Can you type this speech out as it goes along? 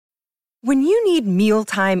When you need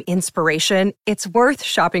mealtime inspiration, it's worth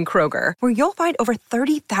shopping Kroger, where you'll find over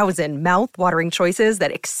 30,000 mouth-watering choices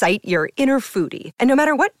that excite your inner foodie. And no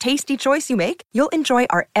matter what tasty choice you make, you'll enjoy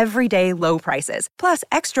our everyday low prices, plus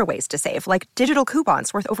extra ways to save, like digital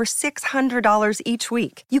coupons worth over $600 each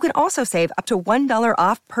week. You can also save up to $1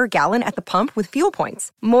 off per gallon at the pump with fuel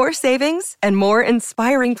points. More savings and more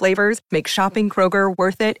inspiring flavors make shopping Kroger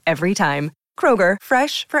worth it every time. Kroger,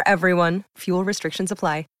 fresh for everyone. Fuel restrictions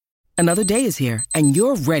apply. Another day is here, and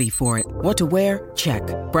you're ready for it. What to wear? Check.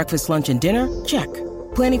 Breakfast, lunch, and dinner? Check.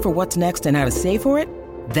 Planning for what's next and how to save for it?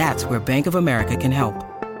 That's where Bank of America can help.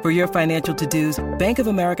 For your financial to-dos, Bank of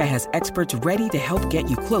America has experts ready to help get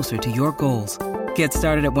you closer to your goals. Get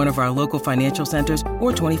started at one of our local financial centers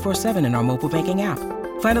or 24/7 in our mobile banking app.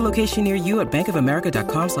 Find a location near you at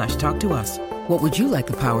bankofamerica.com/talktous. What would you like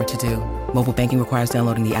the power to do? Mobile banking requires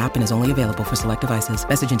downloading the app and is only available for select devices.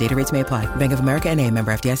 Message and data rates may apply. Bank of America N.A.,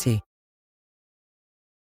 member FDIC.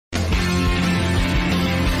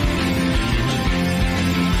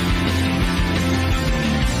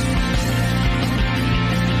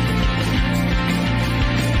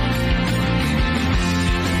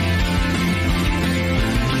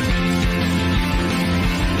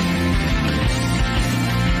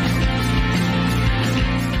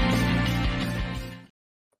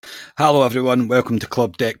 Hello everyone, welcome to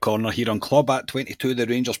Club Deck Corner here on Club at 22, the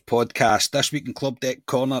Rangers podcast. This week in Club Deck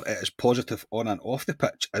Corner, it is positive on and off the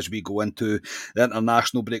pitch as we go into the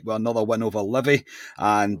international break with another win over Livy,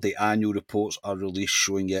 and the annual reports are released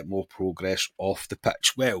showing yet more progress off the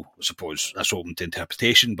pitch. Well, I suppose that's open to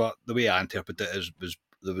interpretation, but the way I interpret it is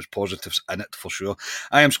there was positives in it for sure.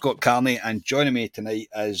 I am Scott Carney, and joining me tonight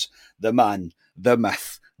is the man, the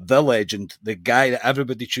myth, the legend, the guy that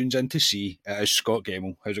everybody tunes in to see. It is Scott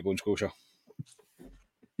Gemmell. How's it going, Scotia?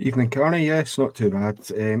 Evening, Carney. Yes, not too bad.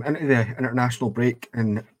 Into the international break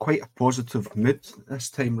in quite a positive mood this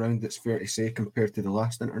time round, it's fair to say, compared to the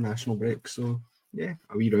last international break. So, yeah,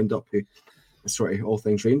 a wee round up to sort of all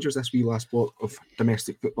things Rangers this wee last block of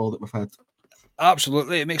domestic football that we've had.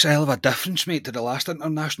 Absolutely, it makes a hell of a difference, mate, to the last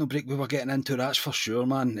international break we were getting into, that's for sure,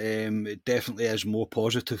 man. It definitely is more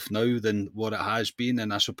positive now than what it has been,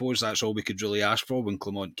 and I suppose that's all we could really ask for when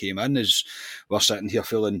Clement came in, is we're sitting here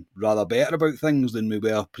feeling rather better about things than we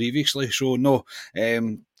were previously. So, no,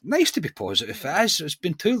 nice to be positive. It's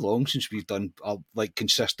been too long since we've done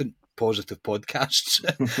consistent positive podcasts.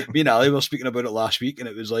 Me and Ali were speaking about it last week, and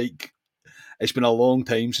it was like, it's been a long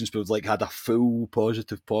time since we've had a full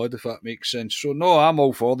positive pod, if that makes sense. So no, I'm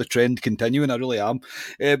all for the trend continuing. I really am.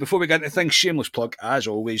 Before we get into things, shameless plug, as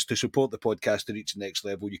always, to support the podcast to reach the next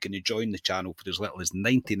level, you can join the channel for as little as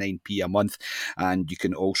 99p a month, and you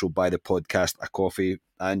can also buy the podcast a coffee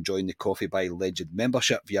and join the Coffee by Legend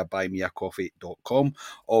membership via buymeacoffee.com.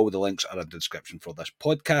 All the links are in the description for this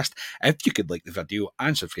podcast. If you could like the video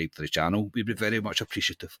and subscribe to the channel, we'd be very much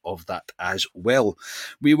appreciative of that as well.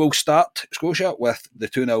 We will start, Scotia, with the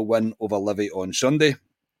 2-0 win over Livy on Sunday.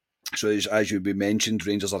 So as you mentioned,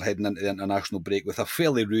 Rangers are heading into the international break with a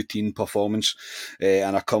fairly routine performance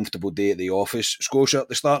and a comfortable day at the office. Scotia,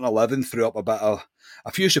 the starting 11 threw up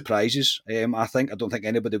a few surprises. I don't think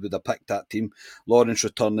anybody would have picked that team. Lawrence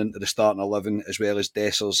returning to the starting 11, as well as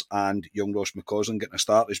Dessers and young Ross McCausland getting a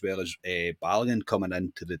start, as well as Balogun coming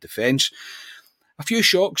into the defence. A few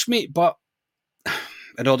shocks, mate, but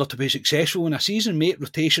in order to be successful in a season, mate,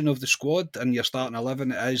 rotation of the squad and your starting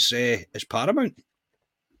 11 is paramount.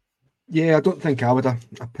 Yeah, I don't think I would have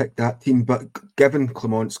picked that team, but given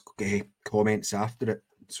Clement's comments after it,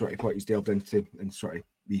 sort of what he's delved into and sort of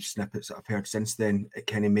wee snippets that I've heard since then, it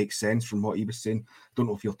kind of makes sense from what he was saying. Don't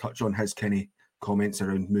know if you'll touch on his kind of comments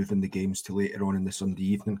around moving the games to later on in the Sunday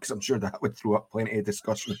evening, because I'm sure that would throw up plenty of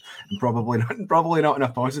discussion and probably not in a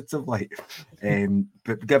positive light.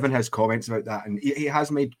 But given his comments about that, and he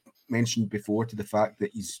has mentioned before to the fact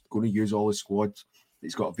that he's going to use all his squad that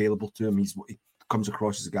he's got available to him. He comes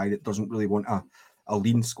across as a guy that doesn't really want a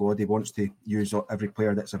lean squad. He wants to use every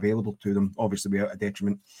player that's available to them, obviously without a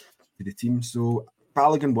detriment to the team. So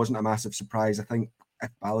Balogun wasn't a massive surprise. I think if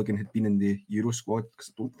Balogun had been in the Euro squad,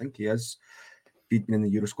 because I don't think he is, if he'd been in the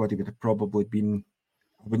Euro squad, he would have probably been.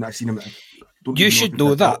 I wouldn't have seen him. You should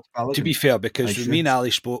know that, to be fair, because when me and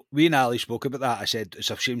Ali spoke about that, I said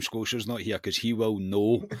it's a shame Scotia's not here because he will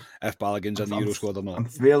know if Balogun's in the Euro squad or not. I'm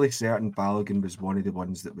fairly certain Balogun was one of the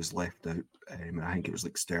ones that was left out. I think it was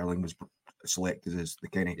like Sterling was selected as the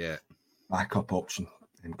kind of backup option,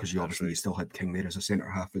 because you obviously still had King there as a centre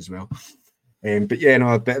half as well. But yeah,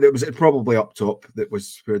 no, but it was probably up top that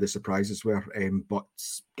was where the surprises were. But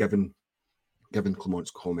given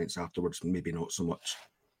Clement's comments afterwards, maybe not so much.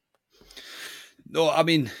 No, I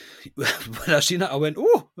mean, when I seen it, I went,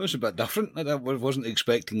 oh, that's a bit different. I wasn't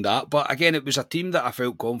expecting that. But again, it was a team that I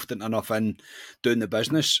felt confident enough in doing the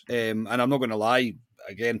business. And I'm not going to lie,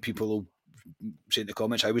 again, people will say in the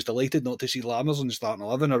comments, I was delighted not to see Lammers in the starting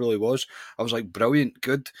 11. I really was. I was like, brilliant,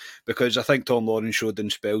 good. Because I think Tom Lawrence showed in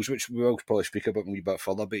spells, which we will probably speak about a wee bit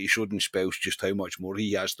further, but he showed in spells just how much more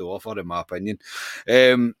he has to offer, in my opinion.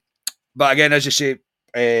 But again, as I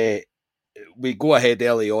say, we go ahead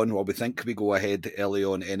early on. Well, we think we go ahead early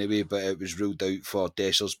on anyway, but it was ruled out for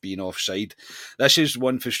Dessers being offside. This is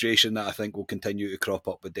one frustration that I think will continue to crop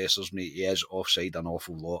up with Dessers, mate. He is offside an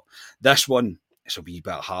awful lot. This one, it's a wee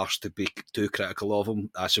bit harsh to be too critical of him,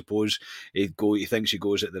 I suppose. He thinks he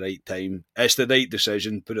goes at the right time. It's the right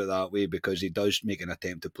decision, put it that way, because he does make an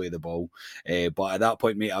attempt to play the ball. But at that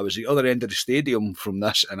point, mate, I was at the other end of the stadium from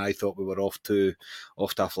this, and I thought we were off to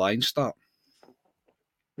a flying start.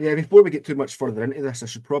 Yeah, before we get too much further into this, I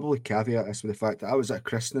should probably caveat this with the fact that I was at a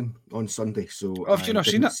christening on Sunday, so have you not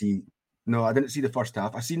seen it? No, I didn't see the first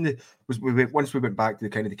half. I seen once we went back to the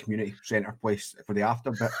kind of the community centre place for the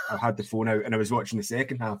after bit. I had the phone out and I was watching the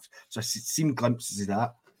second half, so I seen glimpses of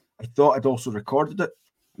that. I thought I'd also recorded it,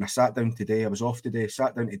 and I sat down today. I was off today.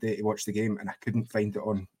 Sat down today to watch the game, and I couldn't find it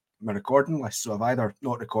on my recording list. So I've either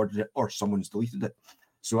not recorded it or someone's deleted it.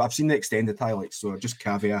 So I've seen the extended highlights. So I just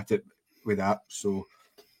caveat it with that. So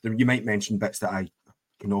you might mention bits that I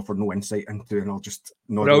can offer no insight into, and I'll just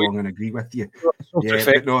nod along and agree with you. Yeah,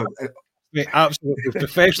 but no, absolutely,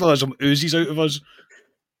 professionalism oozes out of us.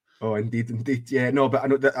 Oh, indeed. Yeah, no, but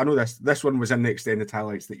I know this one was in the extended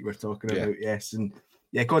highlights that you were talking about. Yes, and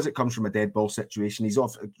yeah, because it comes from a dead ball situation.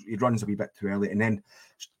 He runs a wee bit too early, and then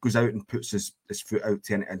goes out and puts his foot out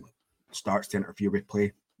and starts to interfere with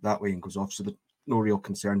play that way and goes off. So there's no real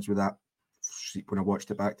concerns with that when I watched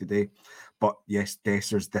it back today. But yes,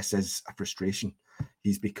 Dessers, this is a frustration.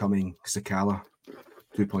 He's becoming Sakala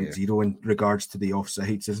 2.0 in regards to the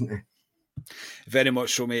offsides, isn't he? Very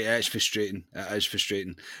much so, mate. It's frustrating. It is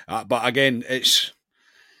frustrating. But again, it's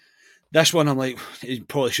this one. I'm like, he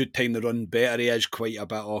probably should time the run better. He is quite a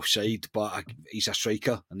bit offside, but he's a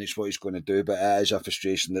striker, and it's what he's going to do. But it is a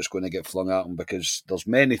frustration that's going to get flung at him, because there's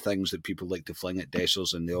many things that people like to fling at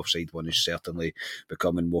Dessers, and the offside one is certainly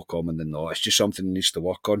becoming more common than not. It's just something he needs to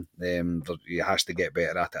work on. He has to get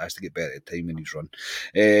better at it. Has to get better at timing his run.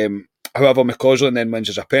 However, McCausland then wins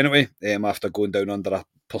as a penalty after going down under a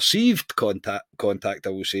perceived contact, I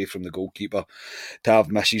will say, from the goalkeeper. Tav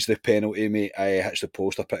misses the penalty, mate. Hits the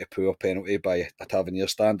post, a pretty poor penalty by a Tavernier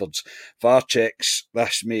standards. VAR checks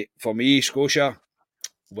this, mate. For me, Scotia,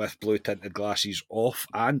 with blue tinted glasses off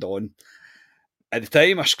and on. At the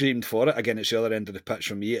time, I screamed for it. Again, it's the other end of the pitch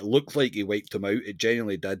for me. It looked like he wiped him out. It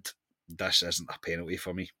genuinely did. This isn't a penalty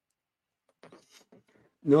for me.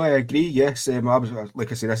 No, I agree. Yes, I was,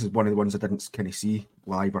 like I say, this is one of the ones I didn't kind of see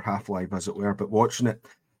live or half live, as it were. But watching it,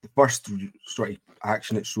 the first sort of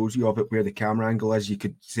action it shows you of it, where the camera angle is, you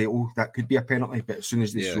could say, "Oh, that could be a penalty." But as soon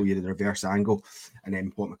as they show you the reverse angle, and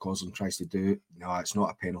then what McCausland tries to do, no, it's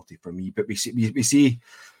not a penalty for me. But we see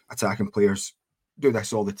attacking players do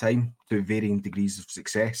this all the time to varying degrees of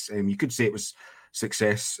success. You could say it was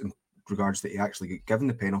success in regards that he actually got given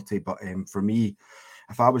the penalty, but for me,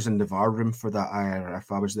 if I was in the VAR room for that, or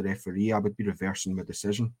if I was the referee, I would be reversing my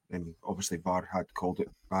decision. Obviously, VAR had called it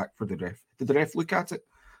back for the ref. Did the ref look at it?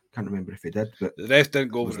 Can't remember if he did. But the ref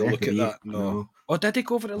didn't go over to look at that. No. Oh, did he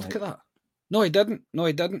go over to look at that? No, he didn't. No,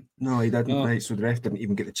 he didn't. Right, so the ref didn't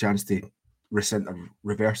even get the chance to rescind or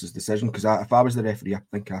reverse his decision. Because if I was the referee, I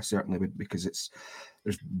think I certainly would, because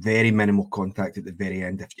there's very minimal contact at the very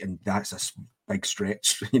end, and that's a big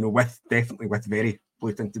stretch. Definitely with very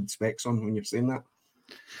blue tinted specs on when you're saying that.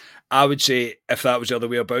 I would say if that was the other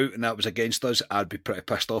way about and that was against us, I'd be pretty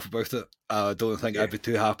pissed off about it. I don't think I'd be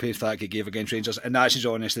too happy if that gave against Rangers. And that's as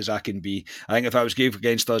honest as I can be. I think if I was gave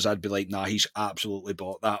against us, I'd be like, nah, he's absolutely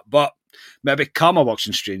bought that. But maybe karma works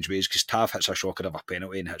in strange ways, because Tav hits a shocker of a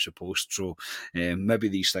penalty and hits a post. So maybe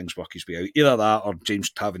these things work his way out. Either that, or James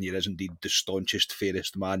Tavernier is indeed the staunchest,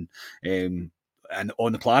 fairest man and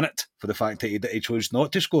on the planet, for the fact that he chose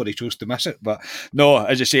not to score, he chose to miss it. But no,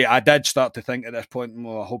 as I say, I did start to think at this point,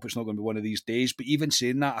 I hope it's not going to be one of these days. But even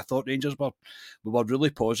saying that, I thought Rangers were really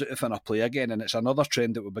positive in our play again, and it's another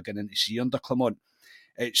trend that we're beginning to see under Clement.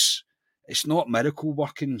 It's not miracle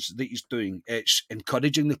workings that he's doing. It's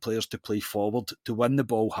encouraging the players to play forward, to win the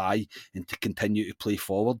ball high, and to continue to play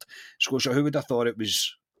forward. Scotia, who would have thought it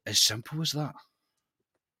was as simple as that?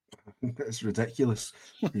 It's ridiculous.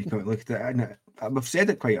 You can't look at it. And we've said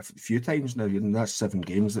it quite a few times now, and that's 7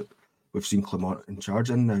 games that we've seen Clement in charge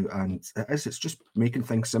in now, and it's just making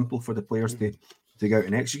things simple for the players to go out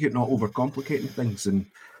and execute, not overcomplicating things. And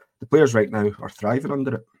the players right now are thriving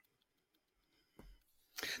under it.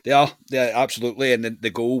 They are, absolutely, and the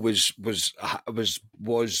goal was what's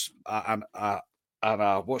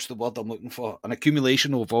the word I'm looking for? An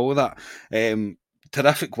accumulation of all of that.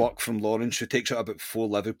 Terrific work from Lawrence, who takes out about 4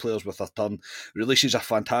 Liverpool players with a turn, releases a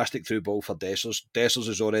fantastic through ball for Dessers. Dessers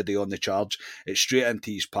is already on the charge. It's straight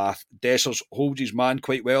into his path. Dessers holds his man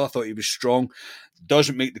quite well. I thought he was strong.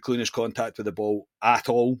 Doesn't make the cleanest contact with the ball at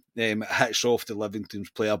all. It hits off the Livingston's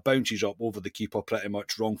player, bounces up over the keeper pretty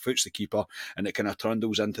much, wrong foots the keeper, and it kind of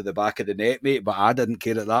trundles into the back of the net, mate. But I didn't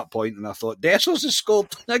care at that point, and I thought, Dessers has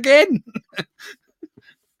scored again.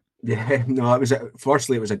 Yeah, no,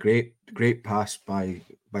 firstly, it was a great pass by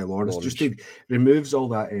Lawrence. Just he removes all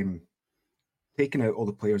that, taking out all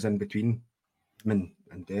the players in between him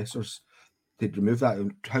and Dessers. To remove that,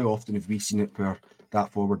 how often have we seen it where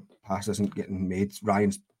that forward pass isn't getting made?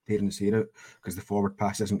 Ryan's tearing his hair out because the forward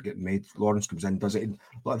pass isn't getting made. Lawrence comes in, does it.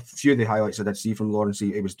 A few of the highlights I did see from Lawrence,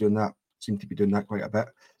 he was doing that. Seemed to be doing that quite a bit.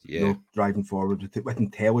 Yeah, driving forward with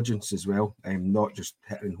intelligence as well, not just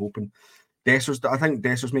hitting and hoping. Dessers, I think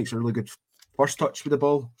Dessers makes a really good first touch with the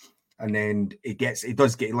ball, and then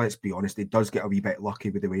let's be honest, he does get a wee bit lucky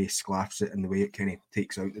with the way he sclaffs it and the way it kind of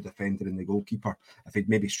takes out the defender and the goalkeeper. If he'd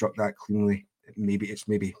maybe struck that cleanly, it's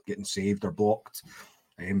maybe getting saved or blocked.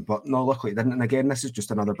 But no, luckily it didn't. And again, this is just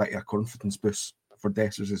another bit of a confidence boost for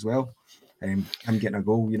Dessers as well. Him getting a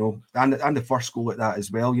goal, and the first goal at that as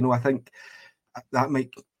well. I think that might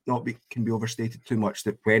can be overstated too much.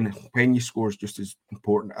 That when you score is just as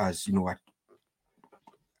important as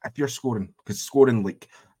if you're scoring, because scoring like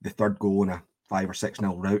the third goal in a 5 or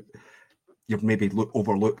 6-0 rout, you've maybe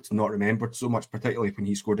overlooked, not remembered so much, particularly when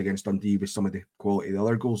he scored against Dundee with some of the quality of the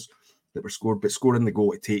other goals that were scored. But scoring the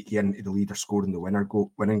goal to take you into the lead or scoring the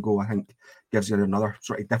winning goal, I think gives you another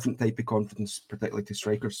sort of different type of confidence, particularly to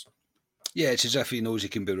strikers. Yeah, it's as if he knows he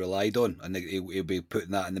can be relied on, and he'll be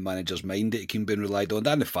putting that in the manager's mind that he can be relied on,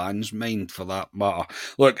 and the fans' mind for that matter.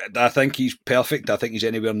 Look, I think he's perfect. I think he's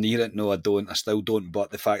anywhere near it. No, I don't. I still don't.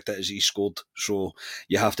 But the fact that he scored, so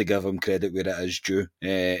you have to give him credit where it is due.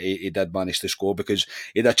 He did manage to score because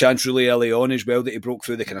he had a chance really early on as well that he broke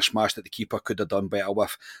through. The kind of smash that the keeper could have done better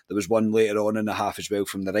with. There was one later on in the half as well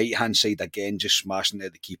from the right-hand side, again, just smashing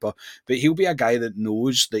at the keeper. But he'll be a guy that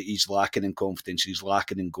knows that he's lacking in confidence, he's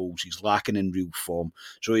lacking in goals, he's lacking in real form,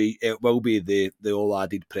 so it will be the all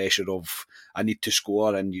added pressure of I need to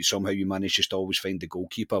score, and somehow you manage just to always find the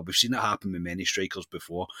goalkeeper. We've seen it happen with many strikers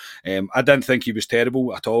before. I didn't think he was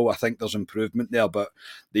terrible at all. I think there's improvement there, but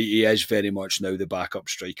he is very much now the backup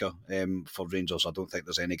striker for Rangers. I don't think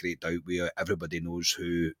there's any great doubt. Everybody knows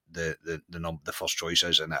who the first choice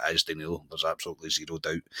is, and it is Danilo. There's absolutely zero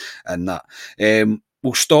doubt in that.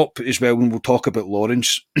 We'll stop as well and we'll talk about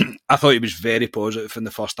Lawrence. I thought he was very positive in the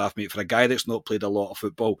first half, mate. For a guy that's not played a lot of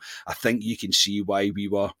football, I think you can see why we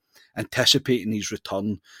were anticipating his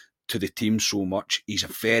return to the team so much. He's a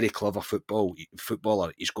very clever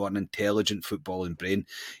footballer. He's got an intelligent footballing brain.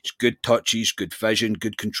 He's good touches, good vision,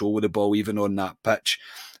 good control of the ball, even on that pitch.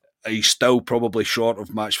 He's still probably short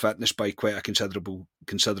of match fitness by quite a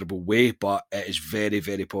considerable way, but it is very,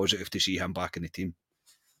 very positive to see him back in the team.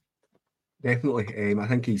 Definitely. I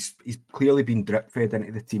think he's clearly been drip fed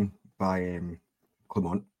into the team by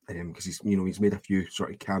Clement, because he's made a few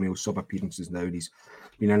sort of cameo sub appearances now, and he's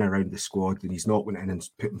been in and around the squad, and he's not went in and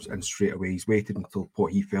put him in straight away. He's waited until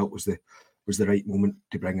what he felt was the right moment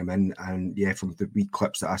to bring him in. And yeah, from the wee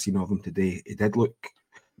clips that I seen of him today, he did look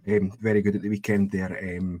very good at the weekend there.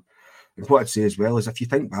 And what I'd say as well is, if you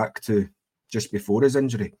think back to just before his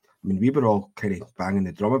injury, I mean, we were all kind of banging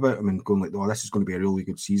the drum about him and going like, oh, this is going to be a really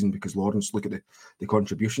good season because Lawrence, look at the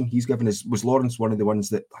contribution he's given us. Was Lawrence one of the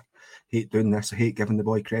ones that, I hate doing this, I hate giving the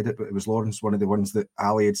boy credit, but it was Lawrence one of the ones that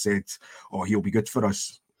Ali had said, oh, he'll be good for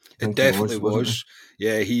us? It definitely was.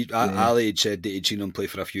 Yeah, Ali had said that he'd seen him play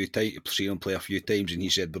a few times, and he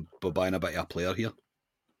said, we're buying a bit of a player here.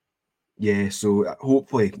 Yeah, so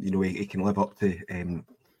hopefully, he can live up to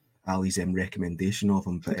Ali's recommendation of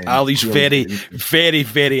him. But Ali's very, very,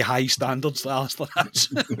 very high standards, Alistair.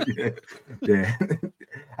 Yeah.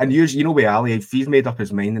 And usually, with Ali, if he's made up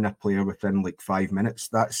his mind in a player within like 5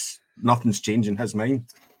 minutes, nothing's changing his mind.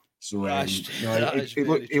 So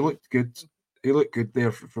he looked good. He looked good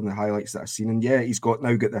there from the highlights that I've seen. And yeah, he's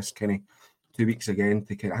now got this kind of 2 weeks again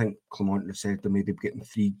to I think Clement have said they're maybe getting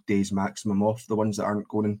 3 days maximum off, the ones that aren't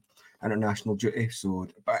going in international duty. So,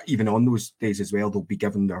 but even on those days as well, they'll be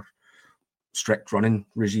given their strict running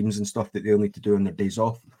regimes and stuff that they'll need to do on their days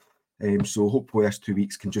off. So hopefully this 2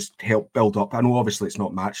 weeks can just help build up. I know obviously it's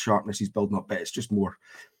not match sharpness he's building up, but it's just more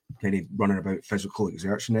kind of running about physical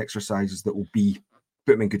exertion exercises that will be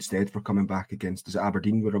put him in good stead for coming back against, is it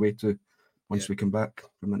Aberdeen we're away to once we come back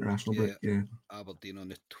from international break? Yeah. Aberdeen on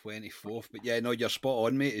the 24th. But yeah, no, you're spot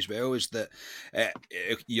on, mate, as well, is that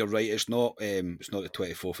you're right, it's not the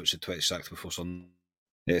 24th, it's the 26th before Sunday.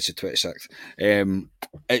 Yeah, it's the 26th.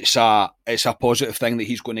 It's a positive thing that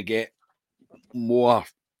he's going to get more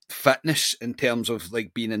fitness in terms of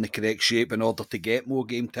like being in the correct shape in order to get more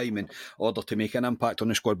game time, in order to make an impact on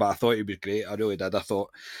the squad. But I thought he was great. I really did. I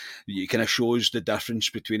thought it kind of shows the difference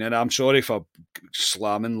between, and I'm sorry for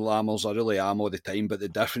slamming Lammers, I really am all the time, but the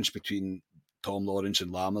difference between Tom Lawrence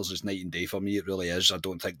and Lammers is night and day for me. It really is. I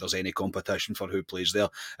don't think there's any competition for who plays there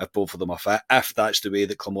if both of them are fit. If that's the way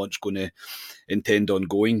that Clermont's going to intend on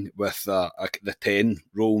going with the 10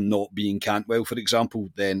 role not being Cantwell, for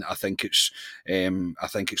example, then I think it's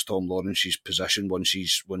Tom Lawrence's position once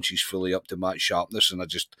he's fully up to match sharpness, and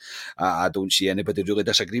I don't see anybody really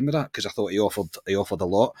disagreeing with that, because I thought he offered a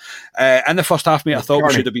lot in the first half, mate. I thought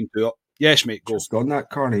we should have been 2 up. Yes, mate, go. Just on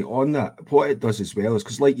that, Carney, what it does as well is,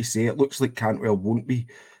 because like you say, it looks like Cantwell won't be,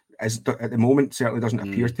 at the moment, certainly doesn't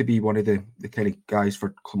appear to be one of the kind of guys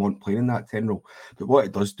for Clermont playing in that 10 role. But what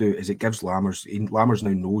it does do is it gives Lammers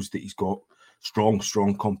now knows that he's got strong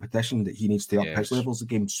competition, that he needs to up his levels of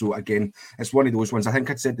game. So again, it's one of those ones. I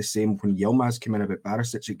think I'd said the same when Yilmaz came in about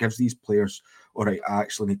Barisic. It gives these players, all right, I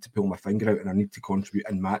actually need to pull my finger out and I need to contribute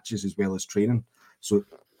in matches as well as training. So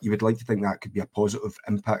you would like to think that could be a positive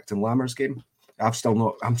impact in Lammers' game. I'm still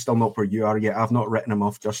not where you are yet. I've not written him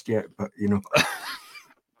off just yet, but you know.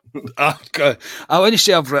 I wouldn't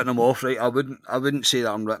say I've written him off, right? I wouldn't say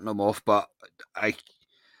that I'm written him off, but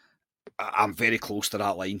I'm very close to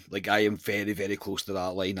that line. Like, I am very, very close to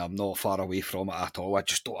that line. I'm not far away from it at all. I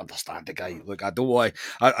just don't understand the guy. Look, I'm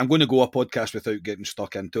going to go a podcast without getting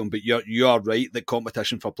stuck into him, but you are right that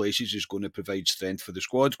competition for places is going to provide strength for the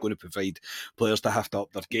squad. It's going to provide players to have to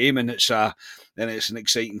up their game, and it's an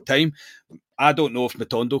exciting time. I don't know if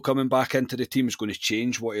Matondo coming back into the team is going to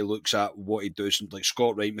change what he looks at, what he does. Like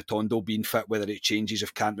Scott Wright, Matondo being fit, whether it changes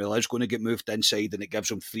if Cantwell is going to get moved inside, and it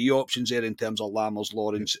gives him 3 options there in terms of Lammers,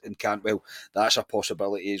 Lawrence and Cantwell. That's a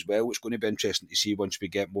possibility as well. It's going to be interesting to see once we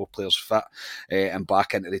get more players fit and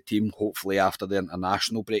back into the team, hopefully after the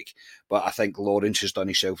international break. But I think Lawrence has done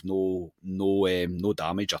himself no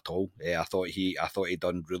damage at all. I thought he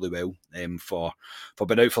done really well for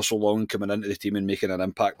being out for so long, coming into the team and making an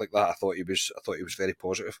impact like that. I thought he was very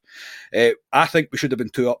positive. I think we should have been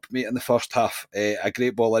 2 up, mate, in the first half. A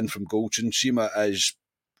great ball in from Goldson. Sima is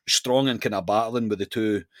strong and kind of battling with the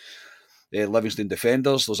 2 Livingston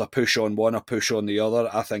defenders. There's a push on one, a push on the other.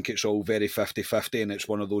 I think it's all very 50-50, and it's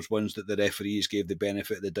one of those ones that the referees gave the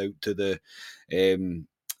benefit of the doubt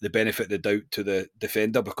to the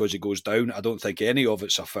defender because he goes down. I don't think any of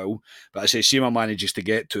it's a foul, but I say Sima manages to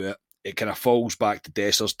get to it. It kind of falls back to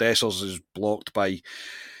Dessers. Dessers is blocked by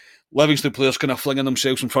Livingston players kind of flinging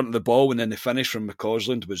themselves in front of the ball, and then the finish from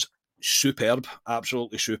McCausland was superb,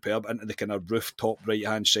 absolutely superb, into the kind of rooftop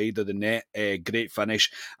right-hand side of the net. Great finish,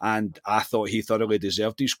 and I thought he thoroughly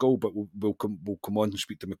deserved his goal, but we'll come on and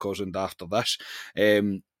speak to McCausland after this.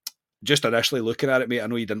 Just initially looking at it, mate, I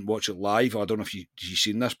know you didn't watch it live. I don't know if you've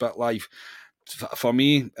seen this bit live. For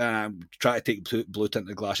me, try to take blue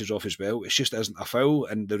tinted glasses off as well. It just isn't a foul,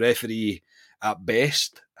 and the referee, at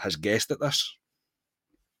best, has guessed at this.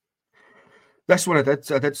 This one I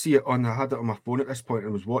did see it on. I had it on my phone at this point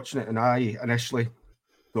and was watching it, and I initially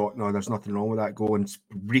thought, no, there's nothing wrong with that goal, and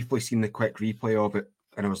briefly seen the quick replay of it,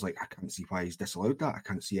 and I was like, I can't see why he's disallowed that. I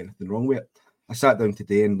can't see anything wrong with it. I sat down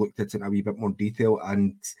today and looked at it in a wee bit more detail,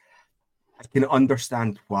 and I can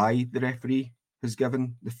understand why the referee has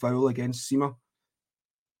given the foul against Sima.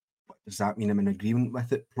 But does that mean I'm in agreement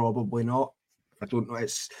with it? Probably not. I don't know.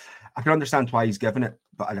 I can understand why he's given it,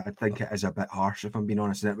 but I think it is a bit harsh, if I'm being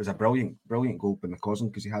honest. And it was a brilliant goal by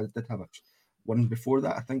McCausland, because he did have one before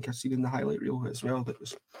that, I think I've seen in the highlight reel as well, that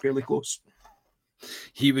was fairly close.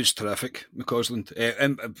 He was terrific, McCausland.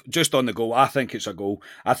 And just on the goal, I think it's a goal.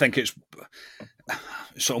 I think it's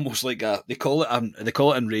almost like they call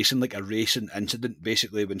it in racing, like a racing incident,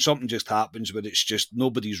 basically, when something just happens where it's just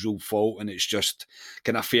nobody's real fault and it's just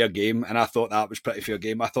kind of fair game. And I thought that was pretty fair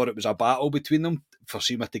game. I thought it was a battle between them for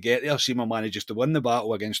Sima to get there. Sima manages to win the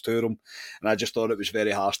battle against Turum, and I just thought it was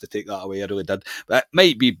very harsh to take that away. I really did. But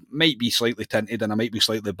it might be slightly tinted, and I might be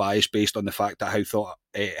slightly biased based on the fact that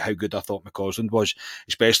how good I thought McCausland was,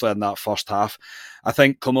 especially in that first half. I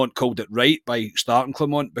think Clermont called it right by starting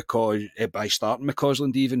Clermont, because starting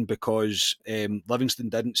McCausland even, because Livingston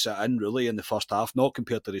didn't sit in really in the first half, not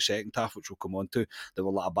compared to the second half, which we'll come on to. They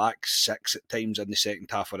were like a back six at times in the second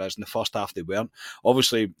half, whereas in the first half they weren't.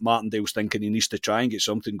 Obviously, Martindale's thinking he needs to try and get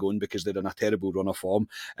something going because they're in a terrible run of form,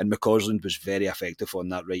 and McCausland was very effective on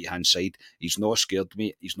that right-hand side. He's not scared,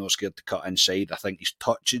 mate. He's not scared to cut inside. I think his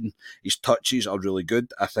touches are really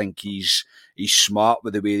good. I think he's smart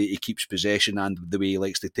with the way that he keeps possession and the way he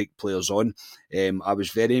likes to take players on. I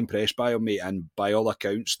was very impressed by him, mate, and by all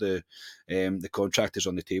accounts, the contract is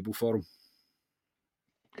on the table for him.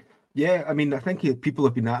 Yeah, I mean, I think people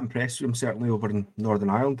have been that impressed with him, certainly over in Northern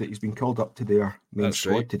Ireland, that he's been called up to their main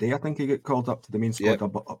squad right. Today. I think he got called up to the main squad,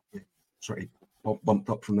 bumped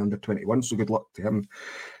up from the under-21, so good luck to him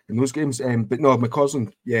in those games. But no,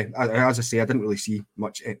 McCausland, yeah, as I say, I didn't really see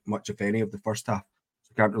much if any of the first half,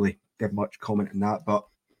 so I can't really give much comment on that, but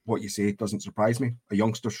what you say doesn't surprise me. A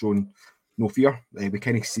youngster showing no fear. We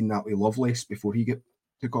kind of seen that with Lovelace before he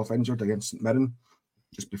took off injured against St Mirren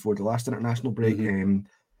just before the last international break.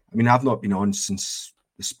 I mean, I've not been on since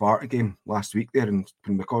the Sparta game last week there, and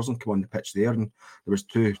when McCausland came on the pitch there, and there was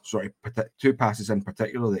two passes in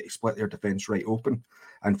particular that he split their defence right open,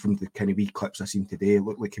 and from the kind of wee clips I seen today, it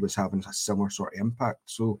looked like he was having a similar sort of impact.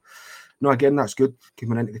 So, no, again, that's good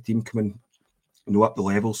coming into the team, up the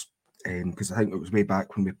levels, because I think it was way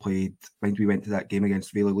back when we went to that game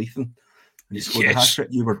against Vale Leithen. He scored a hat-trick.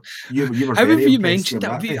 You were How have you mentioned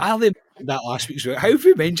that? That last week's. How have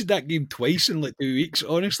you mentioned that game twice in like 2 weeks?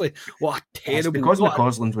 Honestly, what a terrible. Because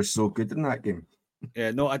McCausland was so good in that game.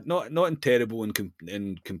 Yeah, not in terrible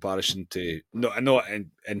in comparison to not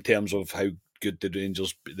in terms of how good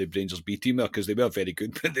the Rangers B team are, because they were very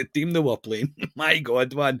good, but the team they were playing, my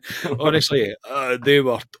God, man, honestly, they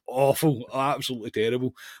were awful, absolutely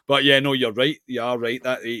terrible. But yeah, no, you're right. You are right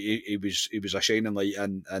that he was a shining light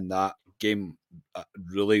in that game,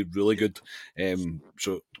 really, really good.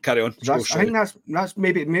 So carry on. I think that's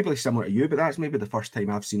maybe similar to you, but that's maybe the first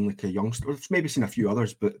time I've seen like a youngster. I've maybe seen a few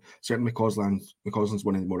others, but certainly McCausland's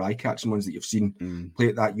one of the more eye-catching ones that you've seen play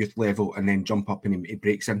at that youth level and then jump up and he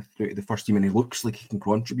breaks in through the first team and he looks like he can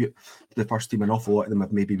contribute to the first team. An awful lot of them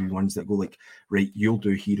have maybe been ones that go like, right, you'll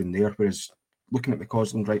do here and there. Whereas looking at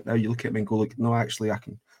McCausland right now, you look at him and go like, no, actually,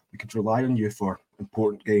 we could rely on you for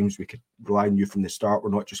important games. We could rely on you from the start. We're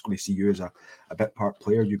not just going to see you as a bit part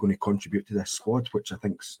player. You're going to contribute to this squad, which I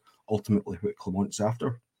think's ultimately what Clemont's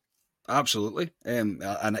after. Absolutely, and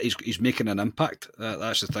he's making an impact.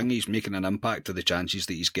 That's the thing. He's making an impact to the chances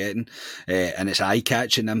that he's getting, and it's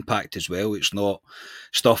eye-catching impact as well. It's not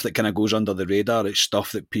stuff that kind of goes under the radar. It's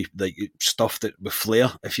stuff that stuff that with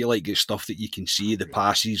flair, if you like. It's stuff that you can see, the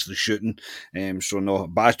passes, the shooting. So no,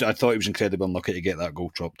 but I thought he was incredibly unlucky to get that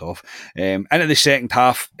goal chopped off. Into the second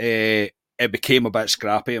half. It became a bit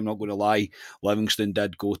scrappy, I'm not going to lie. Livingston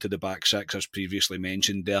did go to the back six, as previously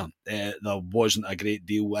mentioned there. There wasn't a great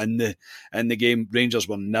deal in the game. Rangers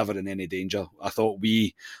were never in any danger. I thought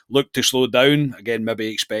we looked to slow down, again, maybe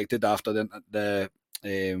expected after the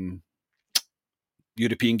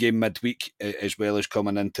European game midweek, as well as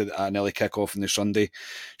coming into an early kick-off on the Sunday.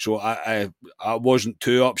 So I wasn't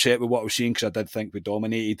too upset with what I was seeing, because I did think we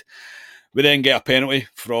dominated. We then get a penalty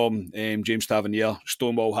from James Tavernier,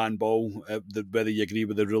 stonewall handball. Whether you agree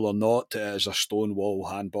with the rule or not, it is a stonewall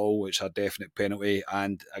handball. It's a definite penalty.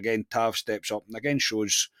 And again, Tav steps up and again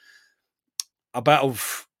shows a bit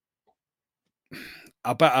of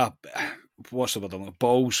what's the word?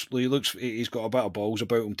 Balls. He's got a bit of balls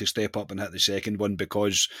about him to step up and hit the second one,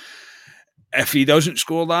 because if he doesn't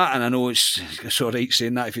score that, and I know it's all right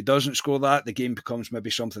saying that, if he doesn't score that, the game becomes maybe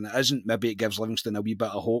something that isn't. Maybe it gives Livingston a wee bit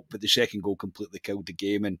of hope, but the second goal completely killed the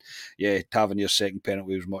game. And yeah, Tavernier's second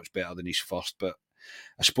penalty was much better than his first. But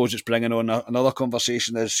I suppose it's bringing on another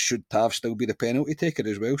conversation: is should Tav still be the penalty taker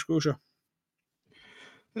as well, Scotia?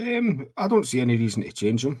 I don't see any reason to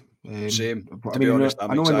change him. Same. To be honest,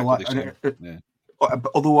 I'm exactly the same.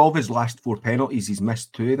 Although all of his last 4 penalties, he's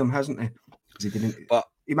missed 2 of them, hasn't he? Because he didn't. But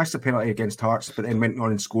he missed a penalty against Hearts, but then went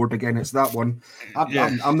on and scored again. It's that one.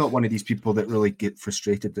 I'm not one of these people that really get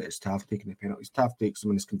frustrated that it's Tav taking the penalties. Tav takes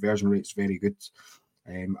them and his conversion rate's very good.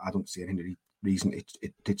 I don't see any reason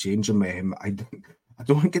to change him. I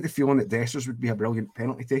don't get the feeling that Dessers would be a brilliant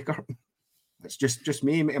penalty taker. It's just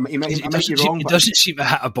me. He might be wrong. He doesn't seem to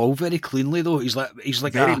hit a ball very cleanly though. He's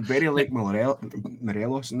like very like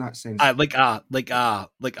Morelos in that sense. Like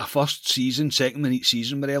a first season, second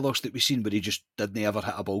season Morelos that we've seen, but he just didn't ever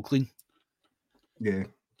hit a ball clean. Yeah.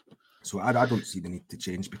 So I don't see the need to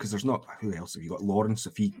change, because there's not. Who else have you got? Lawrence,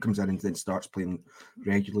 if he comes in and then starts playing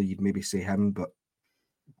regularly, you'd maybe say him. But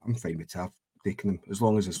I'm fine with Tav taking him as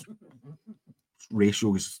long as his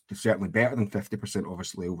ratio is certainly better than 50%,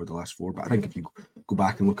 obviously, over the last 4. But I think if you go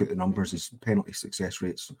back and look at the numbers, his penalty success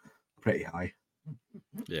rate's pretty high.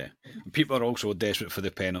 Yeah, people are also desperate for the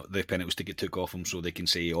penalties to get took off him, so they can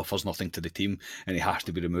say he offers nothing to the team and he has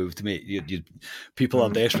to be removed, mate. People are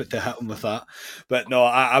desperate to hit him with that. But no,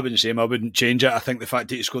 I wouldn't say him. I wouldn't change it. I think the fact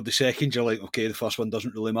that he scored the second, you're like, okay, the first one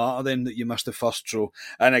doesn't really matter then that you missed the first. So,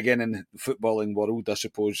 and again, in the footballing world, I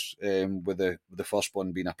suppose with the first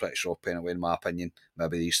one being a pretty soft penalty, in my opinion,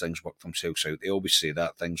 maybe these things work themselves out. They always say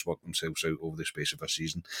that things work themselves out over the space of a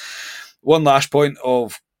season. One last point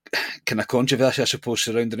of kind of controversy, I suppose,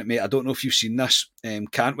 surrounding it, mate. I don't know if you've seen this.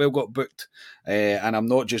 Cantwell got booked, and I'm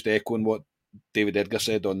not just echoing what David Edgar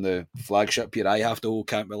said on the flagship here. I have to owe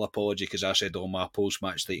Cantwell apology because I said on my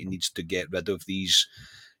post-match that he needs to get rid of these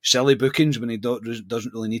silly bookings when he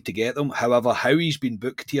doesn't really need to get them. However, how he's been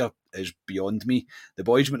booked here is beyond me. The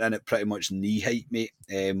boys went in at pretty much knee height, mate.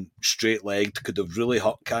 Straight-legged, could have really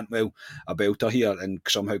hurt Cantwell a belter here, and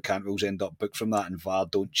somehow Cantwell's end up booked from that, and VAR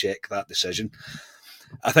don't check that decision.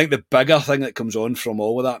 I think the bigger thing that comes on from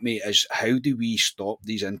all of that, mate, is how do we stop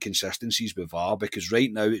these inconsistencies with VAR? Because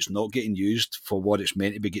right now it's not getting used for what it's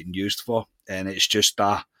meant to be getting used for, and it's just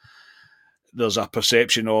there's a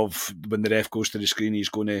perception of when the ref goes to the screen, he's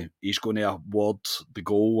going to award the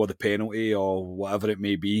goal or the penalty or whatever it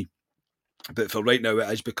may be. But for right now,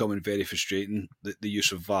 it is becoming very frustrating, the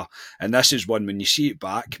use of VAR. And this is one, when you see it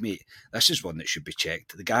back, mate, this is one that should be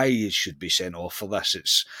checked. The guy should be sent off for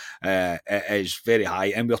this. It is very high.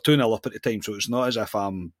 And we're 2-0 up at the time, so it's not as if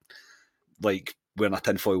I'm like wearing a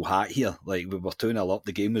tinfoil hat here. Like, we were 2-0 up,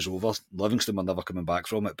 the game was over. Livingston were never coming back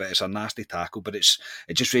from it, but it's a nasty tackle. But it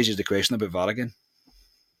just raises the question about VAR again.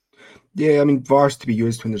 Yeah, I mean, VAR's to be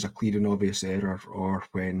used when there's a clear and obvious error, or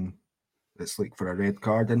when it's like for a red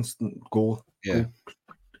card goal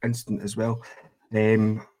instant as well.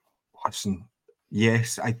 Listen,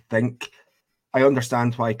 yes, I think I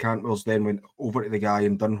understand why Cantwell's then went over to the guy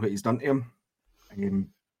and done what he's done to him.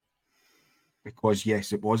 Because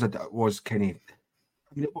yes, it was kind of.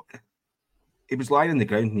 I mean, it was lying on the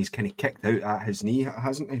ground and he's kind of kicked out at his knee,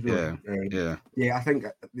 hasn't he? Really? Yeah. I think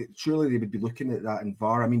surely they would be looking at that in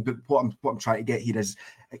VAR. I mean, but what I'm trying to get here is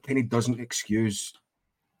it kind of doesn't excuse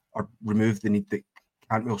or remove the need that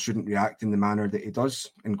Cantwell shouldn't react in the manner that he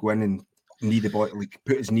does and go in and knee the boy, like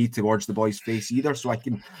put his knee towards the boy's face either. So I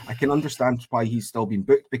can understand why he's still been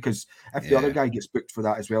booked, because if the other guy gets booked for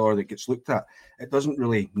that as well, or that gets looked at, it doesn't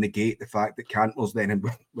really negate the fact that Cantwell's then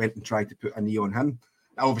went and tried to put a knee on him.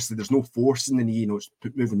 Obviously, there's no force in the knee, it's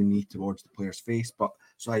moving the knee towards the player's face. But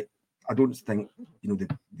so I don't think the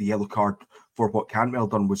yellow card for what Cantwell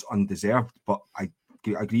done was undeserved. But I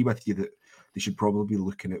agree with you that they should probably be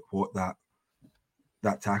looking at what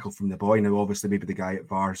that tackle from the boy. Now, obviously, maybe the guy at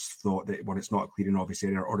VAR's thought that when it's not a clear and obvious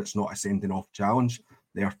error, or it's not a sending off challenge,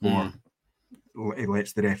 therefore it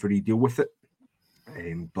lets the referee deal with it.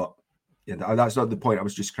 But yeah, that's not the point I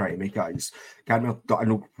was just trying to make. Cantwell, I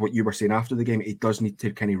know what you were saying after the game. He does need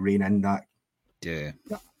to kind of rein in that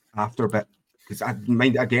after a bit. Because I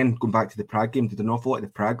mind, again, going back to the Prague game, did an awful lot of the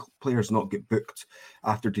Prague players not get booked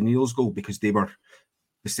after Danilo's goal because they were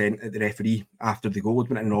sent at the referee after the goal had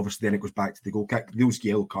been in, and obviously then it goes back to the goal kick. Those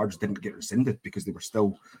yellow cards didn't get rescinded because they were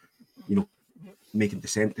still, making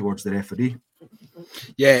dissent towards the referee.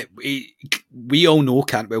 Yeah, we all know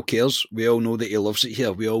Cantwell cares. We all know that he loves it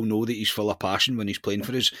here. We all know that he's full of passion when he's playing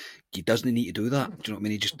for us. He doesn't need to do that. Do you know what I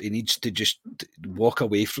mean? He needs to just walk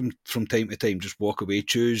away from time to time. Just walk away,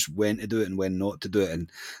 choose when to do it and when not to do it.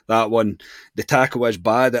 And that one, the tackle is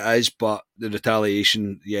bad, it is, but the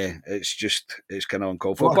retaliation, it's kind of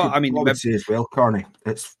uncalled for. But I would say as well, Carney,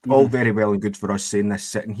 it's all very well and good for us saying this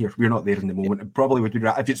sitting here. We're not there in the moment. It probably would be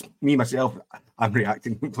if it's me myself. I'm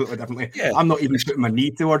reacting completely differently. Yeah. I'm not even putting my knee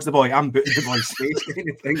towards the boy. I'm putting the boy's face, kind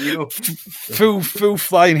of thing, Full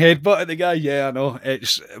flying headbutt at the guy. Yeah, I know.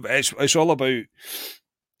 It's all about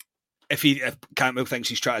if Cantwell thinks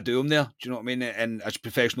he's trying to do him there. Do you know what I mean? And as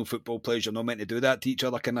professional football players, you're not meant to do that to each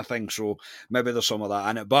other, kind of thing. So maybe there's some of that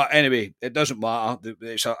in it. But anyway, it doesn't matter.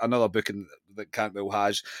 It's another booking that Cantwell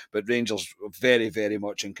has. But Rangers were very, very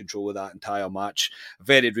much in control of that entire match. A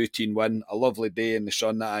very routine win. A lovely day in the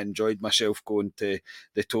sun that I enjoyed myself going to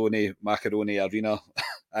the Tony Macaroni Arena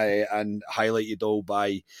and highlighted all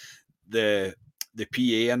by the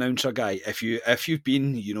PA announcer guy. If you've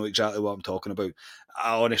been, you know exactly what I'm talking about.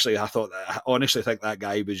 I honestly think that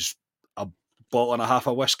guy was a bottle and a half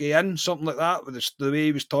of whiskey in, something like that. With the way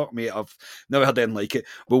he was talking, mate, I've never heard anything like it.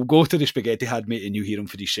 We'll go to the Spaghetti Head, mate, and you hear him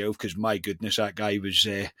for yourself, because my goodness, that guy was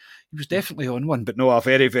he was definitely on one. But no, a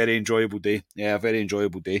very, very enjoyable day. Yeah, a very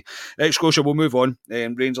enjoyable day. Right, Scotia, we'll move on.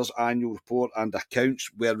 Rangers' annual report and accounts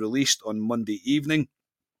were released on Monday evening,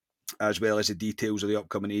 as well as the details of the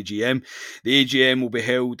upcoming AGM. The AGM will be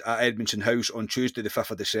held at Edmondson House on Tuesday the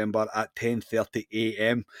 5th of December at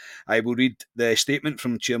 10:30am. I will read the statement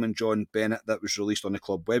from Chairman John Bennett that was released on the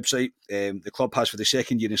club website. The club has for the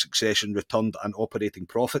second year in succession returned an operating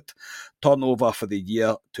profit. Turnover for the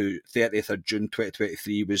year to 30th of June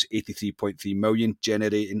 2023 was 83.3 million,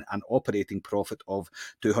 generating an operating profit of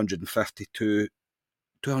 252,000.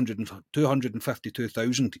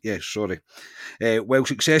 Yes, sorry. While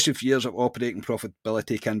successive years of operating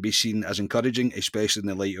profitability can be seen as encouraging, especially in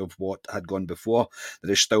the light of what had gone before,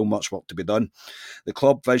 there is still much work to be done. The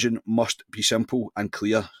club vision must be simple and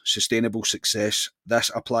clear: sustainable success.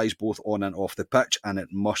 This applies both on and off the pitch, and it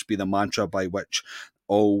must be the mantra by which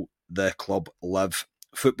all the club live.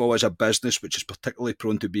 Football is a business which is particularly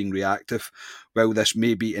prone to being reactive. While this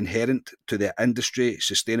may be inherent to the industry,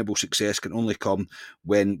 sustainable success can only come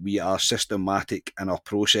when we are systematic in our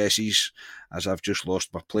processes. As I've just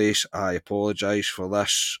lost my place, I apologise for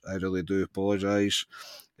this. I really do apologise.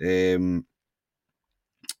 What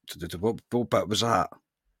bit was that?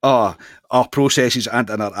 Our processes and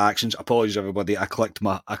in our actions. Apologies, everybody. I clicked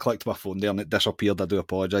my phone there and it disappeared. I do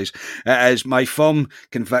apologise. It is my firm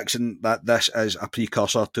conviction that this is a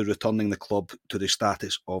precursor to returning the club to the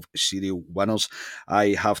status of serial winners.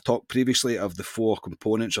 I have talked previously of the four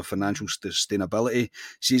components of financial sustainability: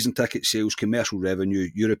 season ticket sales, commercial revenue,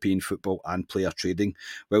 European football and player trading.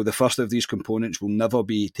 While the first of these components will never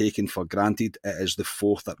be taken for granted, it is the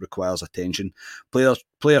fourth that requires attention.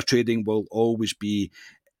 Player trading will always be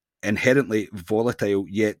inherently volatile,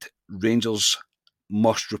 yet Rangers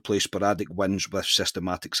must replace sporadic wins with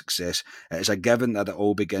systematic success. It is a given that it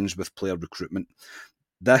all begins with player recruitment.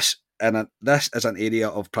 This is an area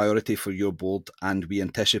of priority for your board, and we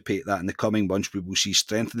anticipate that in the coming months we will see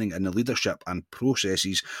strengthening in the leadership and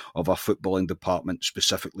processes of our footballing department,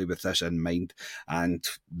 specifically with this in mind. And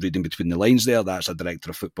reading between the lines there, that's a director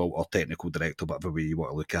of football or technical director, whatever way you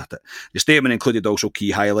want to look at it. The statement included also key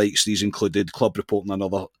highlights. These included club reporting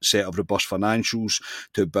another set of robust financials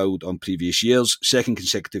to build on previous years, second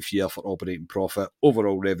consecutive year for operating profit,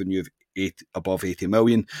 overall revenue of above 80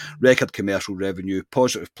 million, record commercial revenue,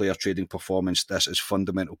 positive player trading performance. This is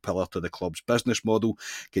fundamental pillar to the club's business model,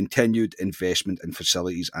 continued investment in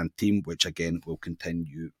facilities and team, which again will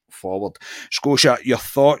continue forward. Scotia, your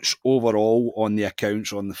thoughts overall on the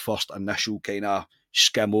accounts, on the first initial kind of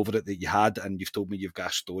skim over it that you had, and you've told me you've got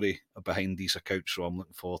a story behind these accounts, so I'm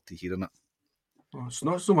looking forward to hearing it. Well, it's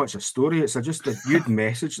not so much a story, it's just a you'd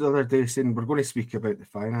message the other day saying we're going to speak about the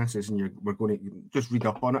finances and we're going to just read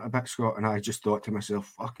up on it a bit, Scott. And I just thought to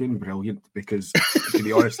myself, fucking brilliant, because to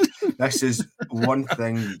be honest, this is one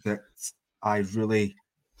thing that I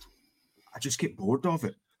just get bored of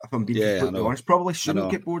it. If I'm being completely honest, probably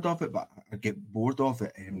shouldn't get bored of it, but I get bored of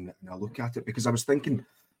it and I look at it because I was thinking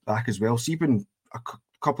back as well. See, when a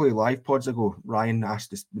couple of live pods ago, Ryan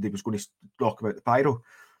asked us they was going to talk about the pyro.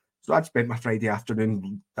 So I'd spent my Friday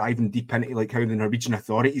afternoon diving deep into like how the Norwegian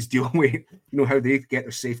authorities deal with, how they get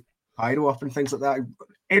their safe pyro up and things like that.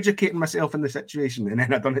 Educating myself in the situation, and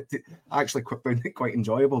then I done it. I actually found it quite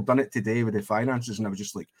enjoyable. Done it today with the finances, and I was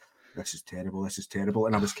just like, "This is terrible. This is terrible."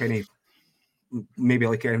 And I was kind of, maybe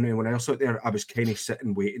like anyone else out there, I was kind of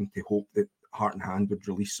sitting waiting to hope that Heart and Hand would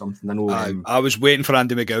release something. I know. I was waiting for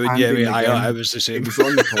Andy McGowan. I was the same. It was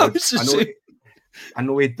on the pod. I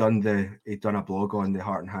know he'd done a blog on the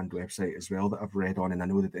Heart and Hand website as well that I've read on, and I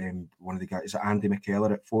know that one of the guys, Andy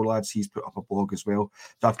McKellar at Four Lads, he's put up a blog as well.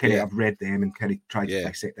 So I've read them and kind of tried to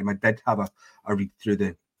dissect them. I did have a read through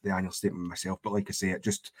the annual statement myself, but like I say,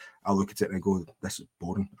 I look at it and I go, this is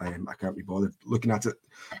boring. I can't be bothered looking at it,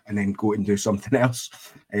 and then go and do something else.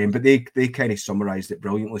 But they kind of summarised it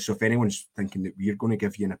brilliantly. So if anyone's thinking that we're going to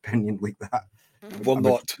give you an opinion like that,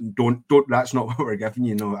 Don't. That's not what we're giving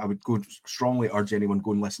you. I would strongly urge anyone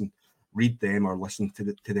go and read them or listen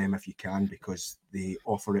to them if you can, because they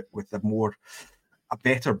offer it with a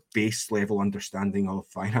better base level understanding of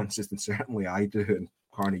finances than certainly I do. And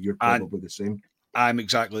Carney, you're probably the same. I'm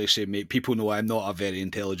exactly the same, mate. People know I'm not a very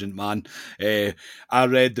intelligent man. I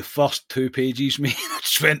read the first 2 pages, mate. I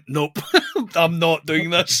just went, nope, I'm not doing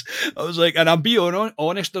this. I was like, and I'm being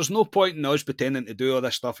honest, there's no point in us pretending to do all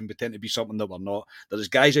this stuff and pretend to be something that we're not. There's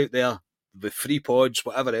guys out there with free pods,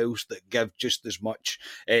 whatever else, that give just as much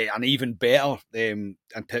and even better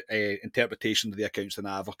interpretation of the accounts than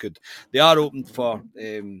I ever could. They are open for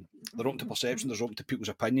they're open to perception, they're open to people's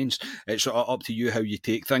opinions. It's sort of up to you how you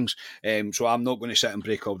take things. So I'm not going to sit and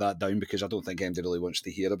break all that down, because I don't think anybody really wants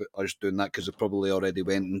to hear about us doing that, because they probably already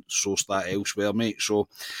went and sourced that elsewhere, mate. So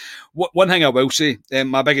one thing I will say,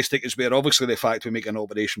 my biggest take is where obviously the fact we make an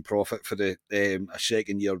operation profit for the a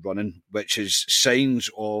second year running, which is signs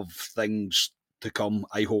of things to come,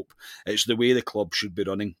 I hope. It's the way the club should be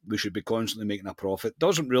running. We should be constantly making a profit.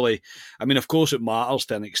 Doesn't really, I mean, of course it matters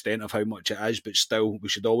to an extent of how much it is, but still, we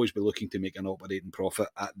should always be looking to make an operating profit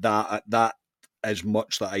at that as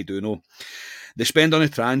much that I do know. The spend on the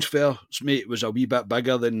transfers, mate, was a wee bit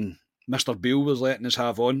bigger than Mr. Beale was letting us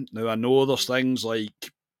have on. Now, I know there's things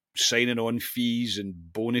like signing on fees and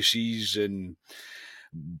bonuses and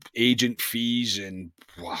agent fees and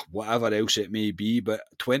whatever else it may be, but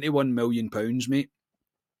 £21 million, mate,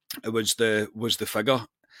 it was the figure.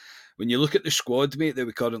 When you look at the squad, mate, that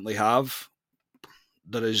we currently have,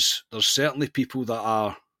 there's certainly people that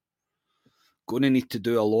are going to need to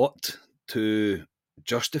do a lot to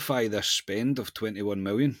justify this spend of 21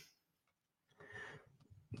 million.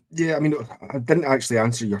 Yeah, I mean, I didn't actually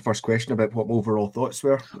answer your first question about what my overall thoughts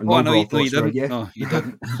were. No, you didn't. Yeah. No, you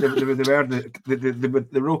didn't.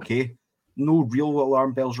 they were okay. No real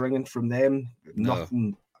alarm bells ringing from them. No.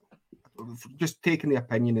 Nothing. Just taking the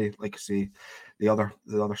opinion of, like I say, the other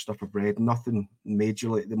stuff I've read. Nothing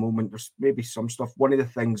majorly at the moment. There's maybe some stuff. One of the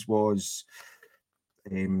things was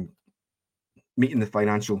meeting the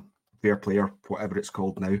financial fair play, or whatever it's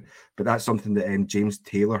called now. But that's something that James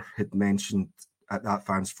Taylor had mentioned at that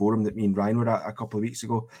fans forum that me and Ryan were at a couple of weeks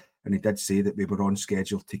ago, and he did say that we were on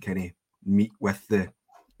schedule to kind of meet with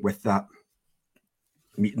that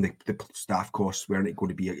meeting the staff costs weren't going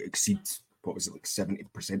to be exceed, what was it, like 70%,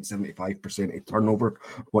 75% of turnover.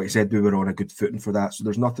 What he said, we were on a good footing for that. So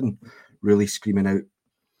there's nothing really screaming out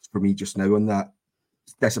for me just now on that.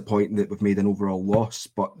 It's disappointing that we've made an overall loss,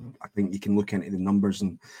 but I think you can look into the numbers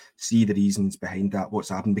and see the reasons behind that, what's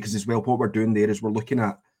happened. Because as well, what we're doing there is we're looking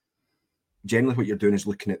at, generally what you're doing is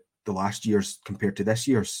looking at the last year's compared to this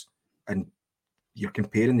year's, and you're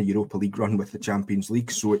comparing the Europa League run with the Champions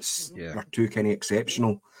League. So it's they're two kind of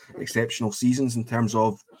exceptional seasons in terms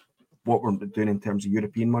of what we're doing in terms of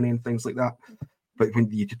European money and things like that. But when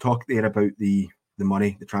you talk there about the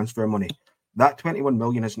money, the transfer money, that 21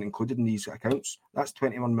 million isn't included in these accounts. That's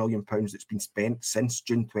 21 million pounds that's been spent since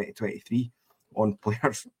June 2023 on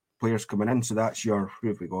players coming in. So that's your, who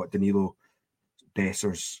have we got? Danilo,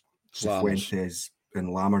 Dessers, Fuentes, and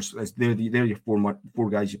Lammers. They're your four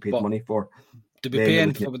guys you paid money for. Did we pay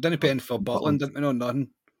in for Butland? Didn't we know nothing?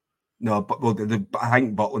 No, but I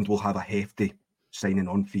think Butland will have a hefty signing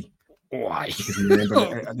on fee. Why? Because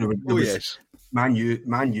remember, yes. Man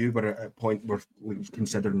U were at a point where we was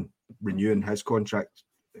considering renewing his contract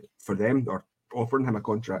for them, or offering him a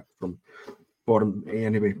contract for him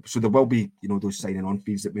anyway. So there will be, those signing on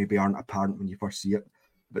fees that maybe aren't apparent when you first see it.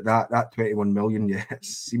 But that 21 million, it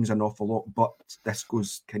seems an awful lot. But this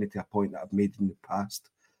goes kind of to a point that I've made in the past,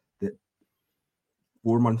 that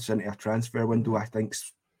 4 months into a transfer window, I think,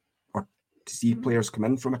 or to see players come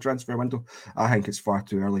in from a transfer window, I think it's far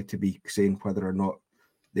too early to be saying whether or not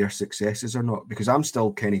they're successes or not. Because I'm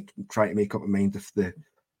still kind of trying to make up my mind if the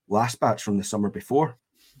last batch from the summer before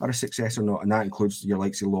are a success or not. And that includes your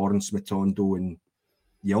likes of Lawrence, Matondo, and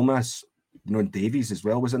Yilmaz. And Davies as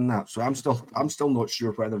well was in that. So I'm still not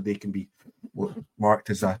sure whether they can be marked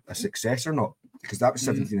as a success or not, because that was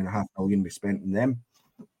 17.5 million we spent on them,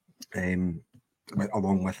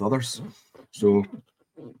 along with others. So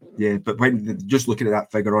yeah, but when just looking at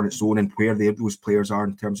that figure on its own and where those players are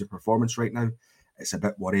in terms of performance right now, it's a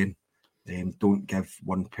bit worrying. Don't give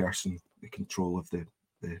one person the control of the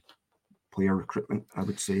player recruitment, I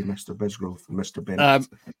would say, Mr. Bisgrove and Mr. Bennett.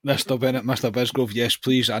 Mr. Bisgrove, yes,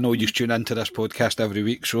 please. I know you tune into this podcast every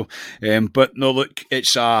week, so but no, look,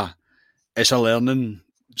 it's a learning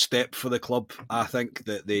step for the club. I think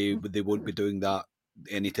that they won't be doing that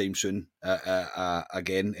anytime soon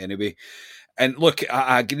again, anyway. And look,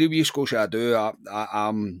 I agree with you, Scotia. I do.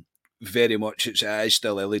 I'm very much, it is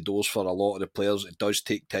still early doors for a lot of the players. It does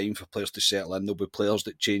take time for players to settle in. There'll be players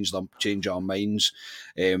that change our minds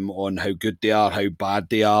on how good they are, how bad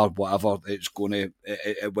they are, whatever.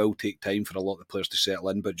 It will take time for a lot of the players to settle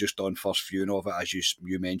in, but just on first viewing of it, as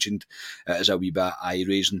you mentioned, it is a wee bit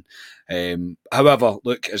eye-raising. However,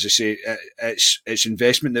 look, as I say, it's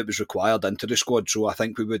investment that was required into the squad, so I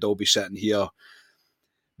think we would all be sitting here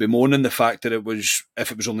bemoaning the fact that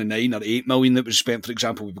if it was only 9 or 8 million that was spent, for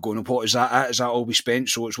example, we'd be going, what is that at? Is that all we spent?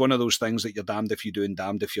 So it's one of those things that you're damned if you do and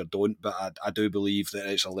damned if you don't. But I do believe that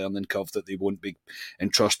it's a learning curve, that they won't be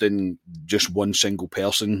entrusting just one single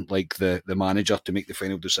person like the manager to make the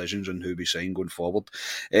final decisions on who we sign going forward.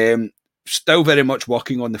 Still very much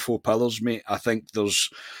working on the 4 pillars, mate. I think there's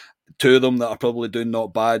 2 of them that are probably doing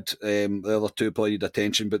not bad. The other 2 probably need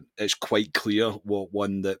attention, but it's quite clear what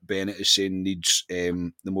one that Bennett is saying needs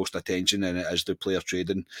the most attention, and it is the player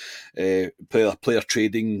trading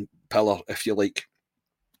pillar, if you like.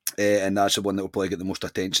 And that's the one that will probably get the most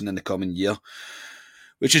attention in the coming year.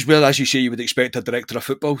 Which is where, as you say, you would expect a director of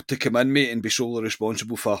football to come in, mate, and be solely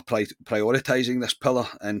responsible for prioritising this pillar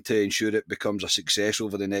and to ensure it becomes a success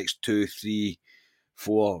over the next 2, 3,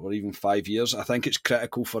 4 or even 5 years. I think it's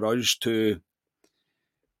critical for us to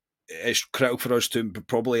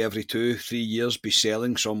probably every 2, 3 years be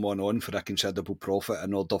selling someone on for a considerable profit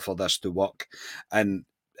in order for this to work. And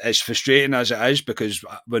as frustrating as it is, because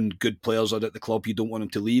when good players are at the club, you don't want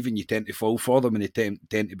them to leave, and you tend to fall for them, and they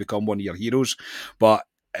tend to become one of your heroes. But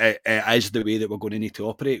it is the way that we're going to need to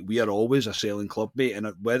operate. We are always a selling club, mate, and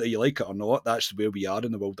whether you like it or not, that's where we are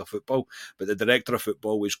in the world of football. But the director of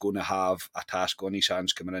football is going to have a task on his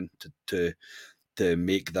hands coming in to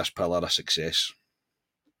make this pillar a success.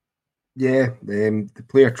 Yeah, the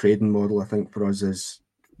player trading model, I think, for us is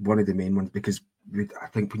one of the main ones, because I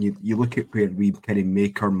think when you look at where we kind of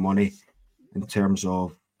make our money in terms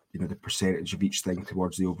of, you know, the percentage of each thing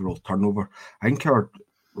towards the overall turnover, I think our,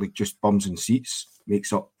 like, just bums and seats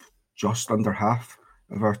makes up just under half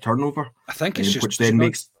of our turnover. I think it's just, which then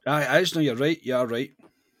makes. No, you're right. You are right.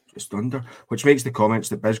 Just under, which makes the comments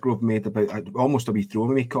that Bisgrove made about, almost a wee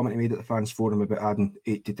throwaway comment he made at the fans forum about adding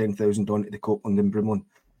 8,000 to 10,000 onto the Copeland and Brimlin.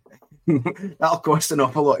 That'll cost an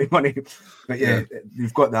awful lot of money, but yeah,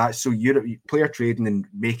 we've got that. So Europe, player trading and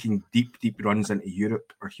making deep runs into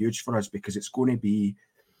Europe are huge for us, because it's going to be,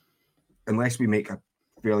 unless we make a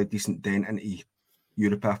fairly decent dent into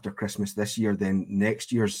Europe after Christmas this year, then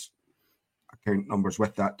next year's account numbers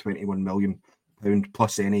with that £21 million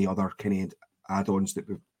plus any other kind of add-ons that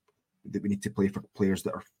we need to play for players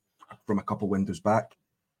that are from a couple windows back,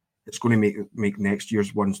 it's going to make next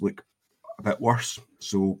year's ones look a bit worse.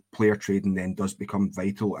 So player trading then does become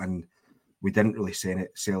vital, and we didn't really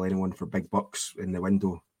sell anyone for big bucks in the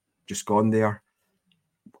window just gone there.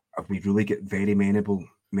 Have we really got very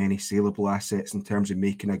many saleable assets in terms of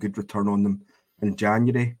making a good return on them in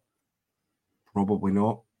January? Probably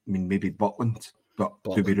not. I mean, maybe Butland, but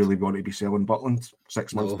do we really want to be selling Butland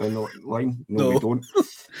 6 months down the line? No, we don't.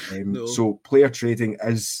 No. So player trading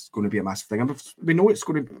is going to be a massive thing. And we know it's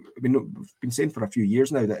going to. We've been saying for a few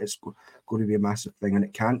years now that it's going to be a massive thing, and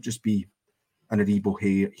it can't just be an Aribo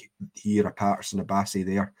here, a Patterson, a Bassey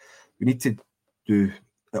there. We need to do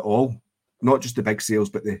it all, not just the big sales,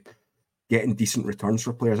 but the getting decent returns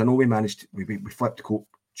for players. I know we flipped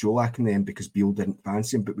Jolak in the end because Beale didn't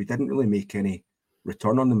fancy him, but we didn't really make any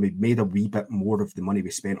return on them. We made a wee bit more of the money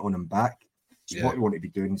we spent on him back. So what we want to be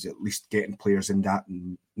doing is at least getting players in that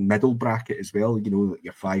middle bracket as well, you know, like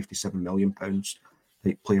your £5 to £7 million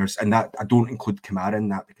type players. And that, I don't include Kamara in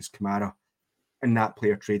that, because Kamara in that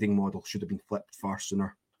player trading model should have been flipped far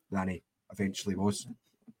sooner than he eventually was.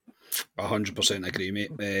 100% agree,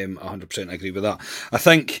 mate. 100% agree with that. I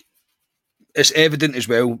think it's evident as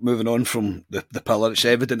well, moving on from the pillar, it's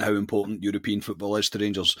evident how important European football is to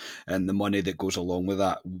Rangers and the money that goes along with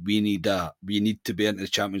that. We need to be into the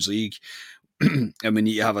Champions League, and we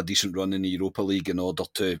need to have a decent run in the Europa League in order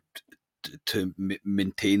to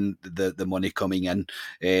maintain the money coming in.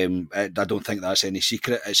 I don't think that's any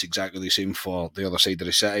secret. It's exactly the same for the other side of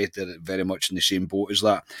the city. They're very much in the same boat as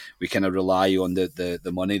that. We kind of rely on the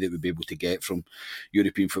money that we'll be able to get from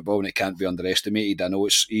European football, and it can't be underestimated. I know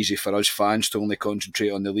it's easy for us fans to only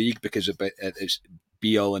concentrate on the league because it's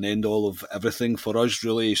be all and end all of everything for us,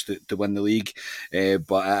 really, is to win the league.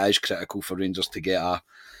 But it is critical for Rangers to get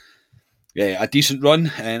a decent run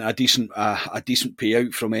and a decent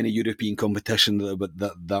payout from any European competition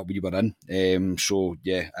that we were in. So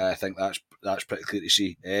yeah, I think that's pretty clear to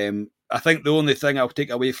see. I think the only thing I'll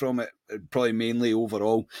take away from it, probably mainly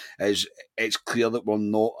overall, is it's clear that we're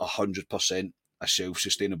not 100% a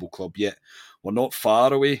self-sustainable club yet. We're not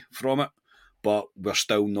far away from it, but we're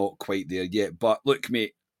still not quite there yet. But look,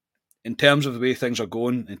 mate, in terms of the way things are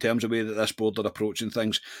going, in terms of the way that this board are approaching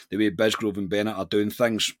things, the way Bisgrove and Bennett are doing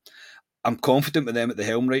things, I'm confident with them at the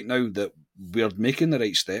helm right now that we're making the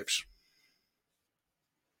right steps.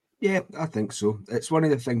 Yeah, I think so. It's one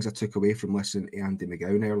of the things I took away from listening to Andy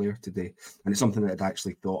McGowan earlier today, and it's something that I'd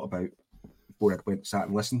actually thought about before I sat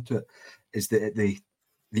and listened to it, is that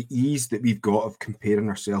the ease that we've got of comparing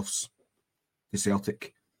ourselves to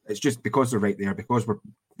Celtic. It's just because they're right there, because we're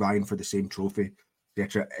vying for the same trophy,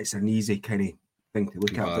 etc. It's an easy kind of thing to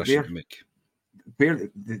look at. But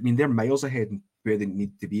they're miles ahead in where they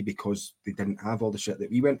need to be because they didn't have all the shit that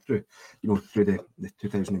we went through, through the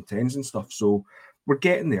 2010s and stuff. So we're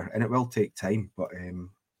getting there, and it will take time. But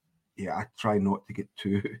I try not to get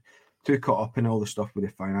too caught up in all the stuff with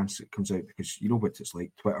the finance that comes out, because you know what it's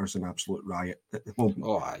like. Twitter's an absolute riot at the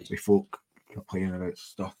moment. With folk complaining about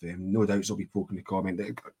stuff. No doubt there'll be folk in the comment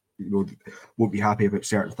that won't be happy about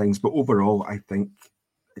certain things. But overall, I think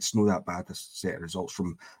it's not that bad, this set of results,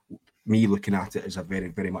 from me looking at it as a very,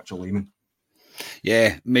 very much a layman.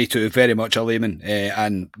 Yeah, me too, very much a layman.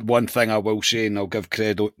 And one thing I will say, and I'll give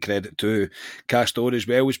credit to Castore as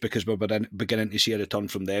well, is because we're beginning to see a return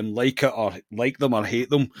from them. Like them or hate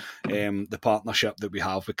them, the partnership that we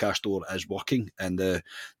have with Castore is working, and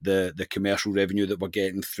the commercial revenue that we're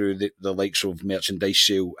getting through the likes of merchandise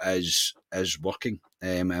sale is working,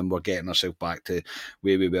 and we're getting ourselves back to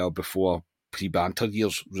where we were before pre-banter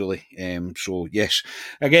years, really. So yes,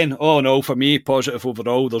 again, all in all, for me, positive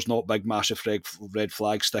overall. There's not big massive red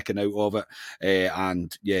flags sticking out of it,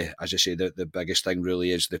 and yeah, as I say, the biggest thing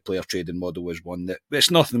really is the player trading model is one that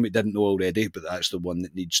it's nothing we didn't know already, but that's the one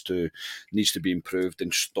that needs to be improved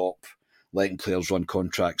and stop letting players run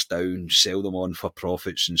contracts down, sell them on for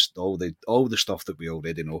profits, and all the stuff that we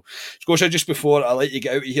already know. Scotia, just before I let you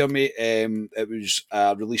get out of here, mate, it was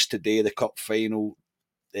released today, the cup final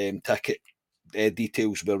ticket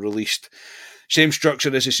details were released. Same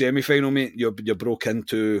structure as the semi-final, mate. You're broke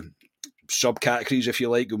into subcategories, if you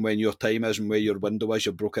like, and when your time is and where your window is.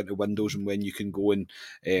 You're broke into windows and when you can go and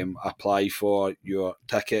apply for your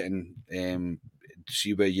ticket and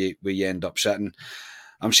see where you end up sitting.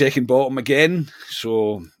 I'm second bottom again,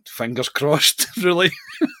 so fingers crossed, really,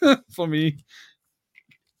 for me.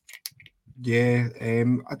 Yeah,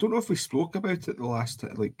 I don't know if we spoke about it the last,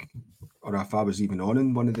 or if I was even on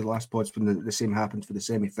in one of the last pods when the same happened for the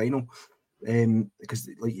semi-final. Because,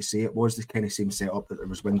 like you say, it was the kind of same setup that there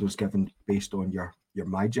was windows given based on your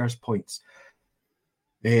MyJars points.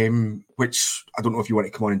 Which I don't know if you want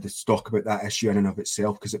to come on and just talk about that issue in and of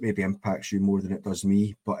itself, because it maybe impacts you more than it does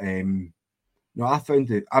me. But no, I found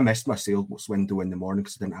that I missed my sales window in the morning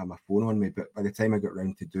because I didn't have my phone on me. But by the time I got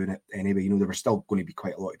around to doing it anyway, there were still going to be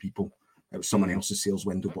quite a lot of people. It was someone else's sales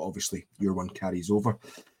window, but obviously your one carries over.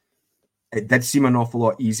 It did seem an awful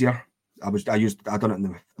lot easier. I done it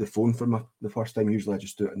on the phone for the first time. Usually I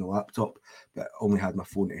just do it on the laptop, but I only had my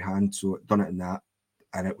phone to hand, so I done it in that,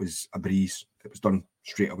 and it was a breeze. It was done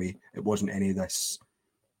straight away. It wasn't any of this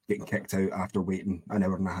getting kicked out after waiting an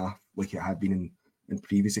hour and a half like it had been in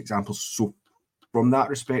previous examples. So from that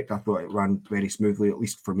respect, I thought it ran very smoothly, at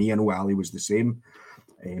least for me. I know Ali was the same.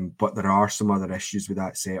 But there are some other issues with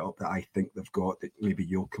that setup that I think they've got that maybe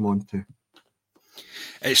you'll come on to.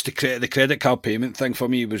 It's the credit card payment thing for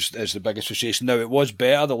me is the biggest frustration. Now, it was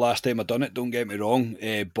better the last time I done it, don't get me wrong,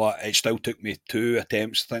 but it still took me 2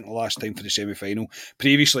 attempts, I think, the last time for the semi-final.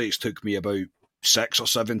 Previously, it's took me about 6 or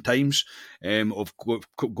 7 times of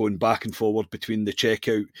going back and forward between the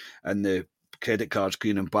checkout and the credit cards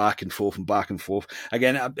going and back and forth and back and forth.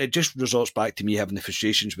 Again, it just resorts back to me having the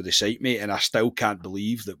frustrations with the site, mate, and I still can't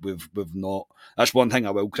believe that we've not. That's one thing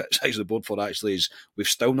I will criticise the board for, actually, is we've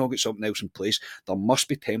still not got something else in place. There must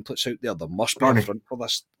be templates out there. There must be a front for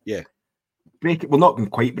this. Yeah.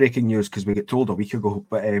 Not quite breaking news because we got told a week ago,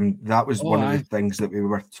 but that was one of the things that we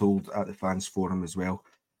were told at the fans forum as well,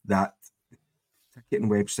 that the ticketing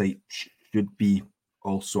website should be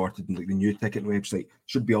all sorted, and the new ticketing website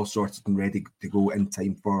should be all sorted and ready to go in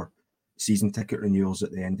time for season ticket renewals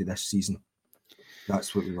at the end of this season.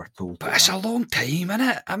 That's what we were told. But it's a long time, isn't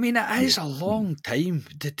it? I mean, it is a long time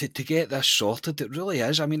to get this sorted. It really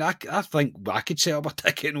is. I mean, I think I could set up a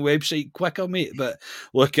ticketing website quicker, mate. But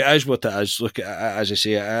look, it is what it is. Look, as I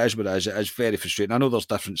say, it is what it is. It is very frustrating. I know there's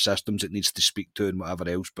different systems it needs to speak to and whatever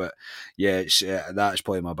else, but yeah, it's that's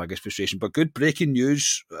probably my biggest frustration. But good breaking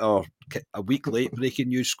news, or a week late breaking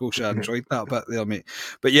news, Scotia. I enjoyed that bit there, mate.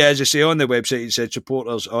 But yeah, as I say, on the website, it said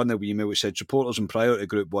supporters, on the email, it said supporters in priority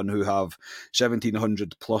group 1 who have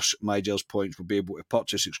 1,700 plus MyJars points will be able to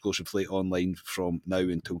purchase exclusively online from now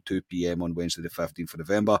until 2 p.m. on Wednesday the 15th of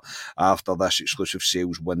November. After this, exclusive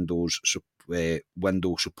sales windows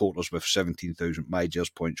window. Supporters with 17,000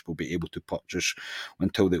 MyJers points will be able to purchase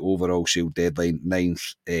until the overall sale deadline,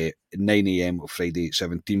 9 a.m. of Friday,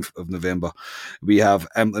 17th of November. We have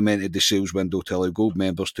implemented the sales window to allow Gold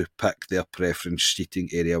members to pick their preference seating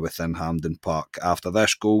area within Hampden Park. After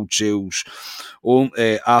this Gold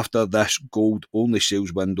only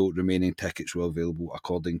sales window, remaining tickets were available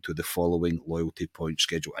according to the following loyalty point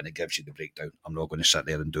schedule, and it gives you the breakdown. I'm not going to sit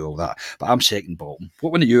there and do all that, but I'm second bottom.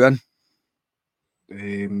 What one are you in?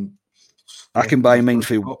 I can buy mine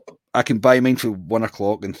for 1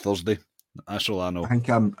 o'clock on Thursday. That's all I know.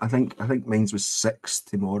 I think mine's was 6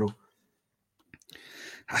 tomorrow.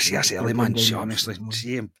 That's early, man. Honestly,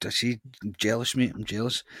 I'm jealous, mate. I'm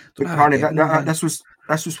jealous. But Carney, this was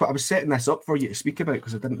what I was setting this up for you to speak about,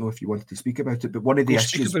 because I didn't know if you wanted to speak about it. But one of the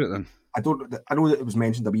issues, speak about it then. I know that it was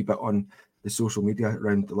mentioned a wee bit on the social media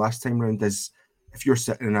around the last time round, is if you're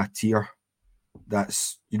sitting in a tier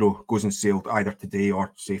that's, goes on sale either today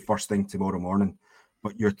or say first thing tomorrow morning,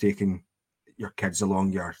 but you're taking your kids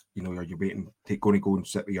along, you're waiting, going to go and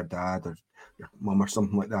sit with your dad or your mum or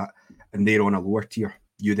something like that, and they're on a lower tier,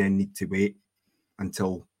 you then need to wait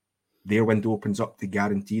until their window opens up to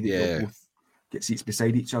guarantee that you'll both get seats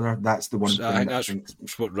beside each other. That's the one thing. I think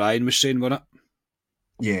that's what Ryan was saying, wasn't it?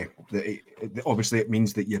 Yeah, obviously it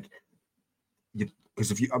means that you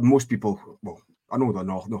because if most people, well, I know that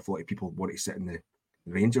an awful lot of people want to sit in the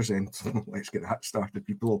Rangers end. Let's get that started.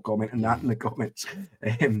 People will comment on that in the comments.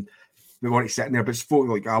 We want to sit in there, but it's folk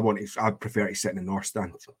like I prefer to sit in the North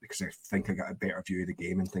Stand because I think I get a better view of the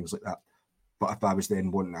game and things like that. But if I was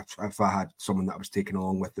then if I had someone that I was taking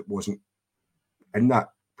along with that wasn't in that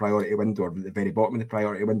priority window or at the very bottom of the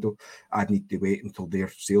priority window, I'd need to wait until their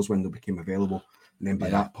sales window became available. And then by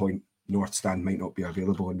that point, North Stand might not be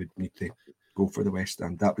available and we'd need to go for the West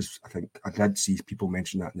Stand. That was, I think, I did see people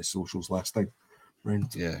mention that in the socials last time. Right.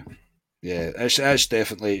 Yeah, it's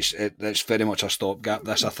definitely, it's very much a stopgap,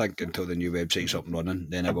 this, I think, until the new website's up and running.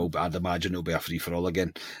 Then I'd imagine it'll be a free-for-all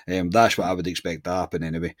again. That's what I would expect to happen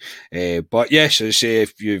anyway. But yes, as I say,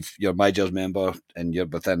 if you're a MyJers member and you're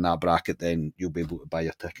within that bracket, then you'll be able to buy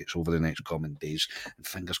your tickets over the next coming days. And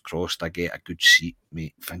fingers crossed I get a good seat,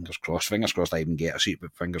 mate. Fingers crossed I even get a seat,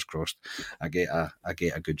 but fingers crossed I get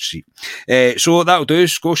a good seat. So that'll do,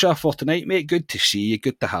 Scotia, for tonight, mate. Good to see you.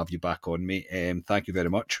 Good to have you back on, mate. Thank you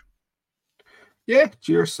very much. Yeah,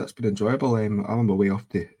 cheers. That's been enjoyable. I'm on my way off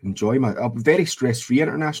to enjoy a very stress-free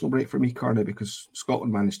international break for me, Carney, because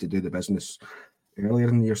Scotland managed to do the business earlier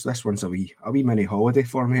in the year. So this one's a wee mini holiday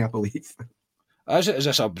for me, I believe. Is this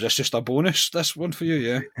just a bonus, this one for you,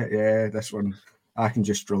 yeah? Yeah, this one I can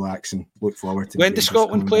just relax and look forward to. When does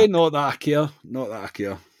Scotland play? Not that I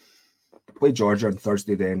care. Play Georgia on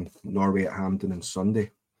Thursday, then Norway at Hampden on Sunday.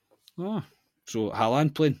 Oh. So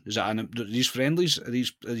Haaland playing? Is that these friendlies? Are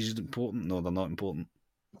these important? No, they're not important.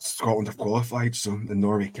 Scotland have qualified, so the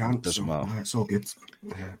Norway can't. Doesn't matter. It's all good.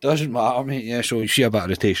 Doesn't matter, mate. Yeah, so you see a bit of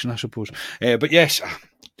rotation, I suppose. But yes,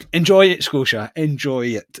 enjoy it, Scotia. Enjoy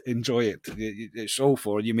it. It's all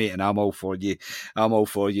for you, mate, and I'm all for you. I'm all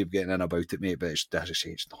for you getting in about it, mate. But as I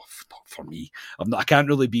say, it's not for me. I can't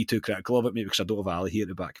really be too critical of it, mate, because I don't have Ali here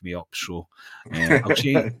to back me up. So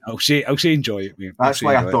I'll say enjoy it, mate. That's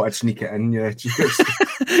why I thought I'd sneak it in. Yeah,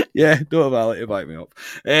 yeah, don't have Ali to back me up.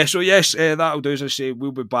 So yes, that'll do. As I say,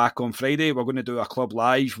 we'll be back on Friday. We're going to do a club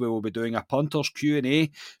live where we'll be doing a punters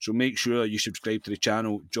Q&A. So make sure you subscribe to the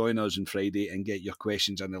channel, join us on Friday, and get your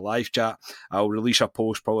questions in the live chat. I'll release a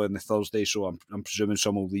post probably on the Thursday, so I'm presuming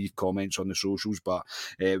some will leave comments on the socials. But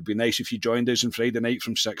it would be nice if you joined us on Friday night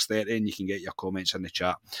from 6:30, and you can get your comments in the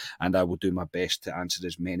chat, and I will do my best to answer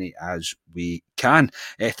as many as we can.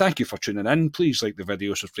 Thank you for tuning in. Please like the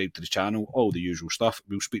video, subscribe to the channel, all the usual stuff.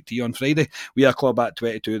 We'll speak to you on Friday. We are Club at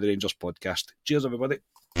 22, the Rangers podcast. Cheers, everybody.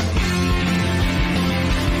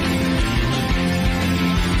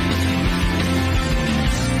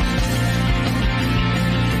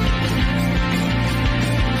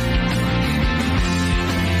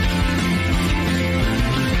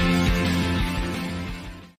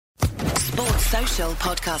 Sports Social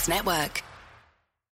Podcast Network.